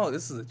I don't know.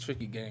 This is a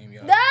tricky game,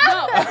 yo.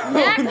 No,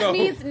 next No.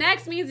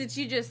 means that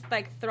you just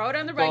like throw it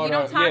on the rug. Throw You it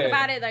don't on- talk yeah.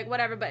 about it, like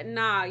whatever. But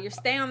nah, you're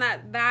staying on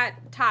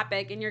that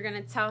topic, and you're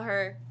gonna tell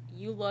her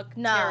you look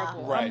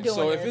terrible. Right. doing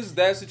So if this. it's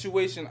that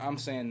situation, I'm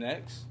saying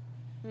next.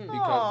 Aw.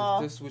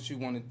 Because if this is what you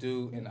want to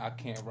do and I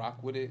can't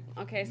rock with it.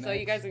 Okay, so next.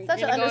 you guys are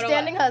Such an gonna go to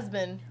understanding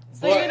husband.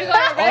 So you're gonna go to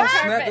red Oh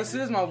snap! carpet. This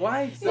is my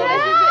wife. So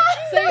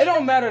Yeah. it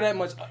don't matter that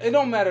much. It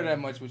don't matter that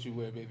much what you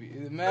wear, baby.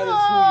 It matters who you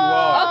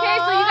are. Okay,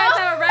 so you guys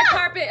have a red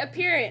carpet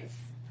appearance.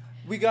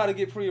 We gotta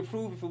get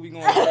pre-approved before we go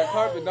on the red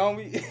carpet, don't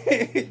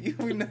we?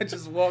 We not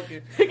just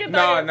walking.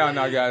 No,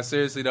 guys.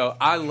 Seriously though,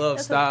 I love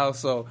style,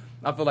 so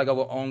I feel like I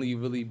will only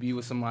really be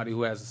with somebody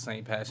who has the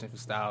same passion for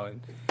style,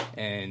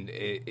 and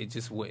it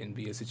just wouldn't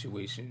be a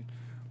situation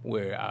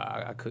where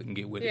I couldn't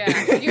get with it.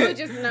 Yeah, you would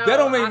just know. That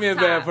don't make off me a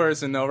bad top.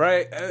 person, though,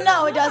 right?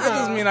 No, it doesn't. That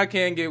doesn't mean I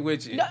can't get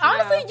with you. No,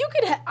 honestly, you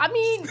could.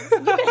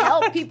 You could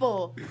help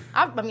people.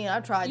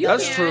 I've tried. You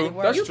That's can. true.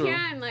 That's you true.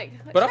 can like.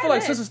 But I try feel like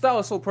this. sense of style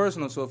is so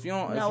personal. So if you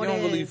don't, No, if you it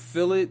don't really is.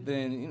 feel it,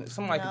 then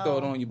somebody can throw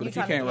it on you. But if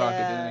you can't rock it,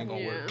 then it ain't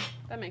gonna Yeah, work.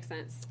 that makes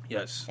sense.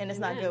 Yes, And it's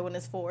not good when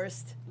it's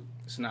forced.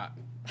 it's not.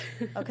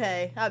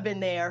 Okay, I've been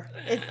there.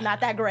 It's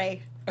not that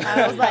great.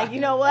 I was like, you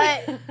know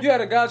what? You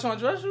had a guy trying to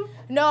dress you.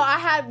 No, I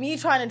had me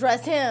trying to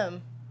dress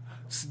him.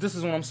 This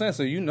is what I'm saying.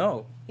 So you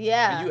know.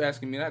 Yeah. And you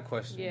asking me that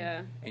question.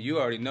 Yeah. And you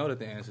already know that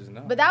the answer is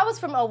no. But that was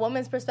from a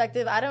woman's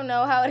perspective. I don't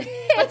know how it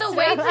is. But the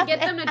way to get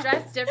them to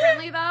dress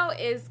differently though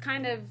is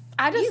kind of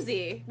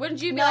easy.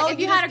 Wouldn't you be no, like if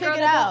you had a pick girl it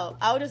that out?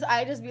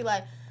 I just be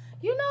like,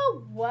 you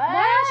know what?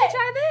 why don't you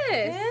try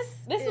this?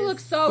 This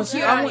looks so But see,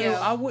 cute on you.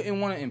 I wouldn't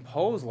want to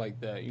impose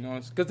like that, you know,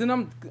 because then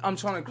I'm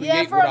trying to create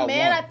Yeah, for what a I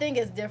man, want. I think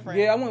it's different.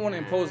 Yeah, I wouldn't want to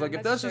impose. Like,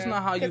 if that's just true.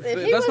 not how you 'Cause if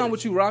feel, he that's was- not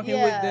what you rocking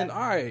with, yeah. then all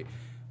right,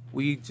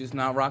 we just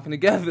not rocking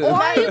together.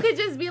 Or you could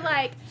just be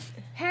like,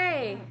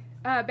 hey,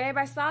 babe,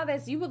 I saw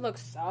this. You would look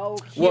so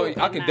cute. Well, in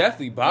I could that.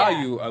 definitely buy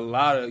Yeah. you a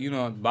lot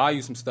of, buy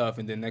you some stuff,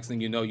 and then next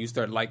thing you know, you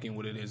start liking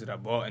what it is that I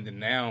bought, and then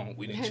now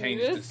we didn't change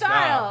New the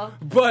style. style.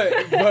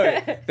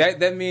 But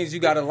that means you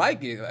gotta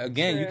like it.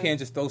 Again, you can't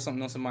just throw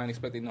something on somebody and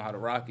expect they know how to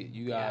rock it.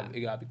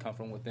 It gotta be come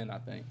from within, I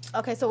think.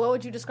 Okay, so what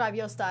would you describe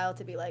your style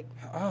to be like?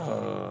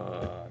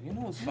 You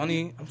know what's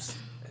funny?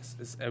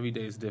 It's every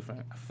day is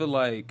different. I feel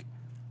like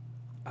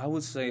I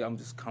would say I'm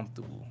just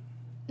comfortable.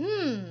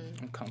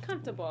 I'm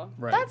comfortable.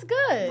 Right. That's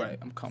good. Right.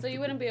 I'm comfortable. So you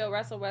wouldn't be a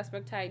Russell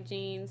Westbrook type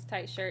jeans,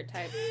 tight shirt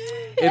type.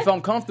 If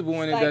I'm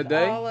comfortable in it Like that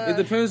day, all, it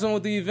depends on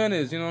what the event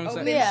is. You know what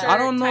I'm saying? Yeah. I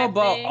don't know shirt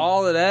about type thing.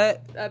 all of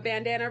that. A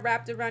bandana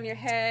wrapped around your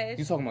head.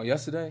 You talking about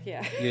yesterday?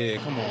 Yeah. Yeah.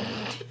 Come on.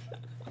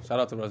 Shout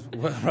out to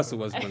Russell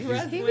Westbrook. He's He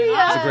a be,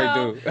 great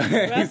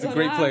dude. He's a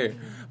great player.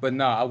 But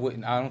no, I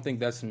wouldn't. I don't think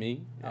that's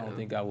me. I don't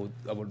think I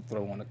would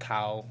throw on a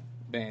cow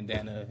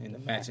bandana and a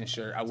matching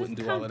shirt. I wouldn't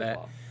do all of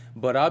that.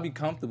 But I'll be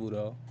comfortable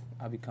though.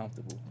 I'll be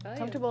comfortable.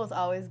 Comfortable is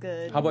always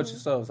good. How about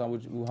yourselves? How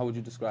would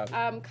you describe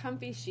it?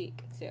 Comfy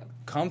chic too.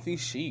 Comfy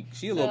chic.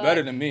 She a little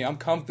better than me. I'm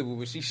comfortable,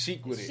 but she's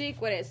chic with it. Chic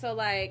with it. So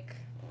like,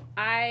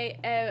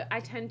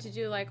 I tend to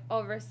do like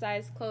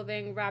oversized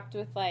clothing wrapped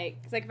with like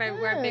if I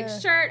wear a big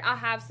shirt, I'll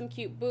have some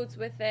cute boots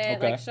with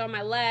it, like show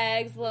my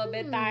legs a little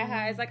bit, thigh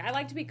highs. Like I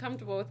like to be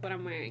comfortable with what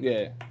I'm wearing.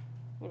 Yeah.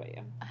 What about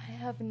you? I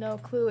have no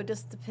clue. It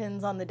just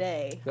depends on the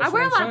day. I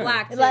wear a lot of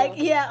black too. Like it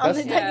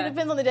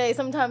depends on the day.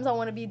 Sometimes I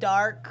want to be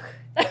dark.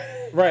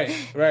 Right.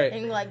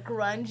 And like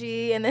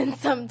grungy, and then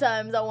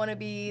sometimes I want to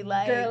be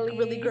like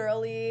really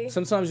girly.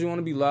 Sometimes you want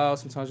to be loud.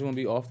 Sometimes you want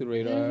to be off the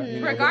radar.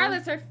 You know?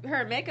 Regardless,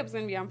 her makeup's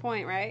gonna be on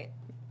point, right?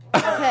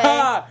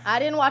 Okay, I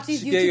didn't watch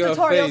these YouTube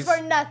tutorials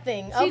for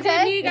nothing. Okay, she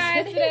did me,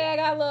 guys. Today I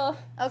got a little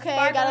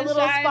got a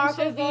little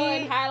sparkle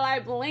and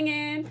highlight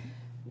blinging.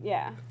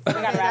 Yeah, so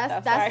we got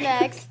that's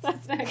next.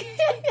 That's next.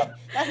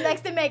 That's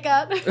next in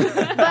makeup. But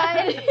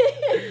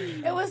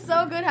it was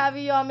so good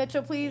having you on,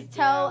 Mitchell. Please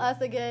tell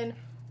us again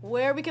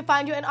where we can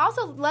find you, and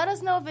also let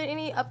us know if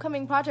any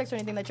upcoming projects or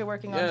anything that you're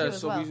working on too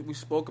as well. We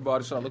spoke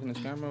about it. Should I look in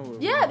this camera?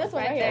 This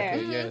one right here.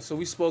 Okay, yeah, so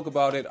we spoke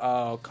about it.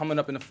 Coming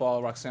up in the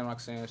fall, Roxanne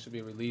should be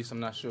a release.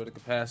 I'm not sure the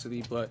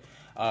capacity, but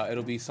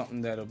it'll be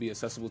something that'll be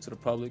accessible to the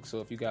public.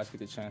 So if you guys get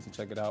the chance to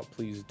check it out,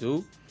 please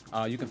do.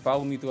 You can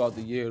follow me throughout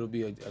the year. It'll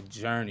be a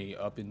journey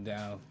up and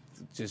down,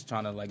 just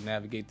trying to like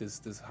navigate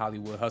this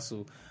Hollywood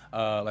hustle.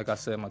 Like I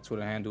said, my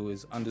Twitter handle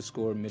is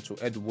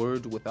 _Mitchell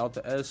Edward without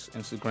the S.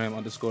 Instagram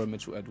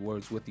 _Mitchell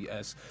Edwards with the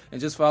S.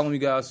 And just follow me,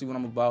 guys. See what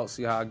I'm about.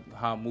 See how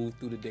I move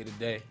through the day to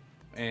day.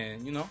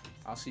 And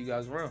I'll see you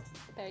guys around.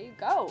 There you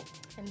go.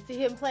 And see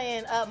him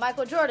playing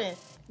Michael Jordan.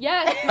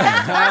 Yes.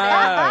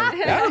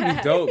 That'll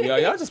be dope, yo.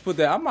 Y'all just put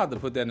that. I'm about to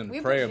put that in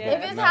the prayer book.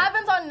 If it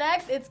happens on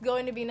next, it's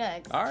going to be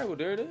next. All right, well,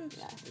 there it is.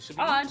 Yeah. It should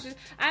be and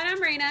I'm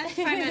Raina.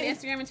 Find me on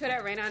Instagram and Twitter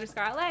at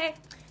Raina_LA.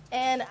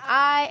 And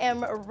I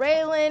am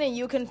Raylan, and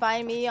you can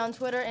find me on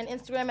Twitter and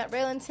Instagram at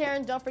Raylan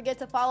Taryn. Don't forget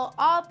to follow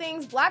all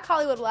things Black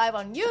Hollywood Live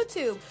on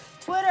YouTube,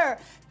 Twitter,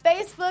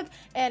 Facebook,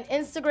 and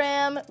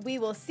Instagram. We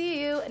will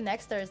see you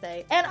next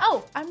Thursday. And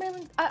I'm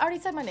Raylan. I already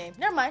said my name.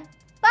 Never mind.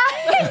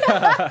 Bye.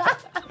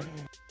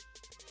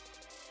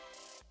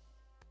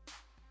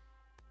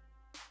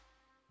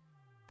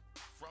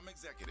 From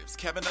executives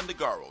Kevin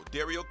Undergaro,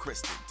 Dario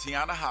Kristen,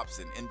 Tiana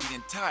Hobson, and the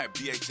entire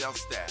BHL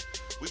staff,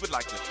 we would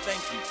like to thank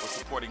you for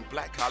supporting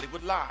Black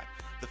Hollywood Live,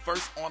 the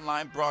first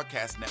online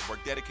broadcast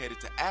network dedicated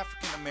to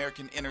African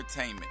American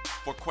entertainment.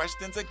 For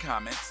questions and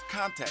comments,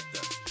 contact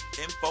us.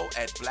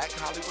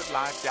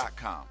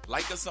 info@blackhollywoodlive.com.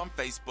 Like us on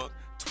Facebook,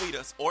 tweet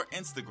us, or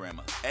Instagram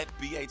us at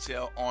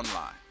BHL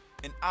Online.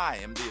 And I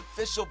am the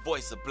official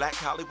voice of Black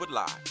Hollywood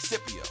Live,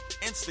 Scipio,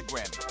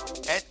 Instagram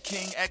at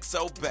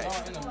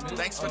KingXOBay.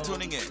 Thanks for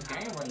tuning in.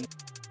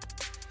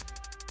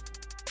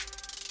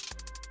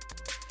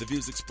 The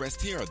views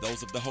expressed here are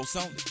those of the host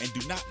only and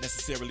do not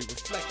necessarily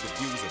reflect the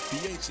views of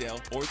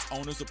BHL or its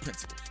owners or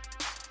principals.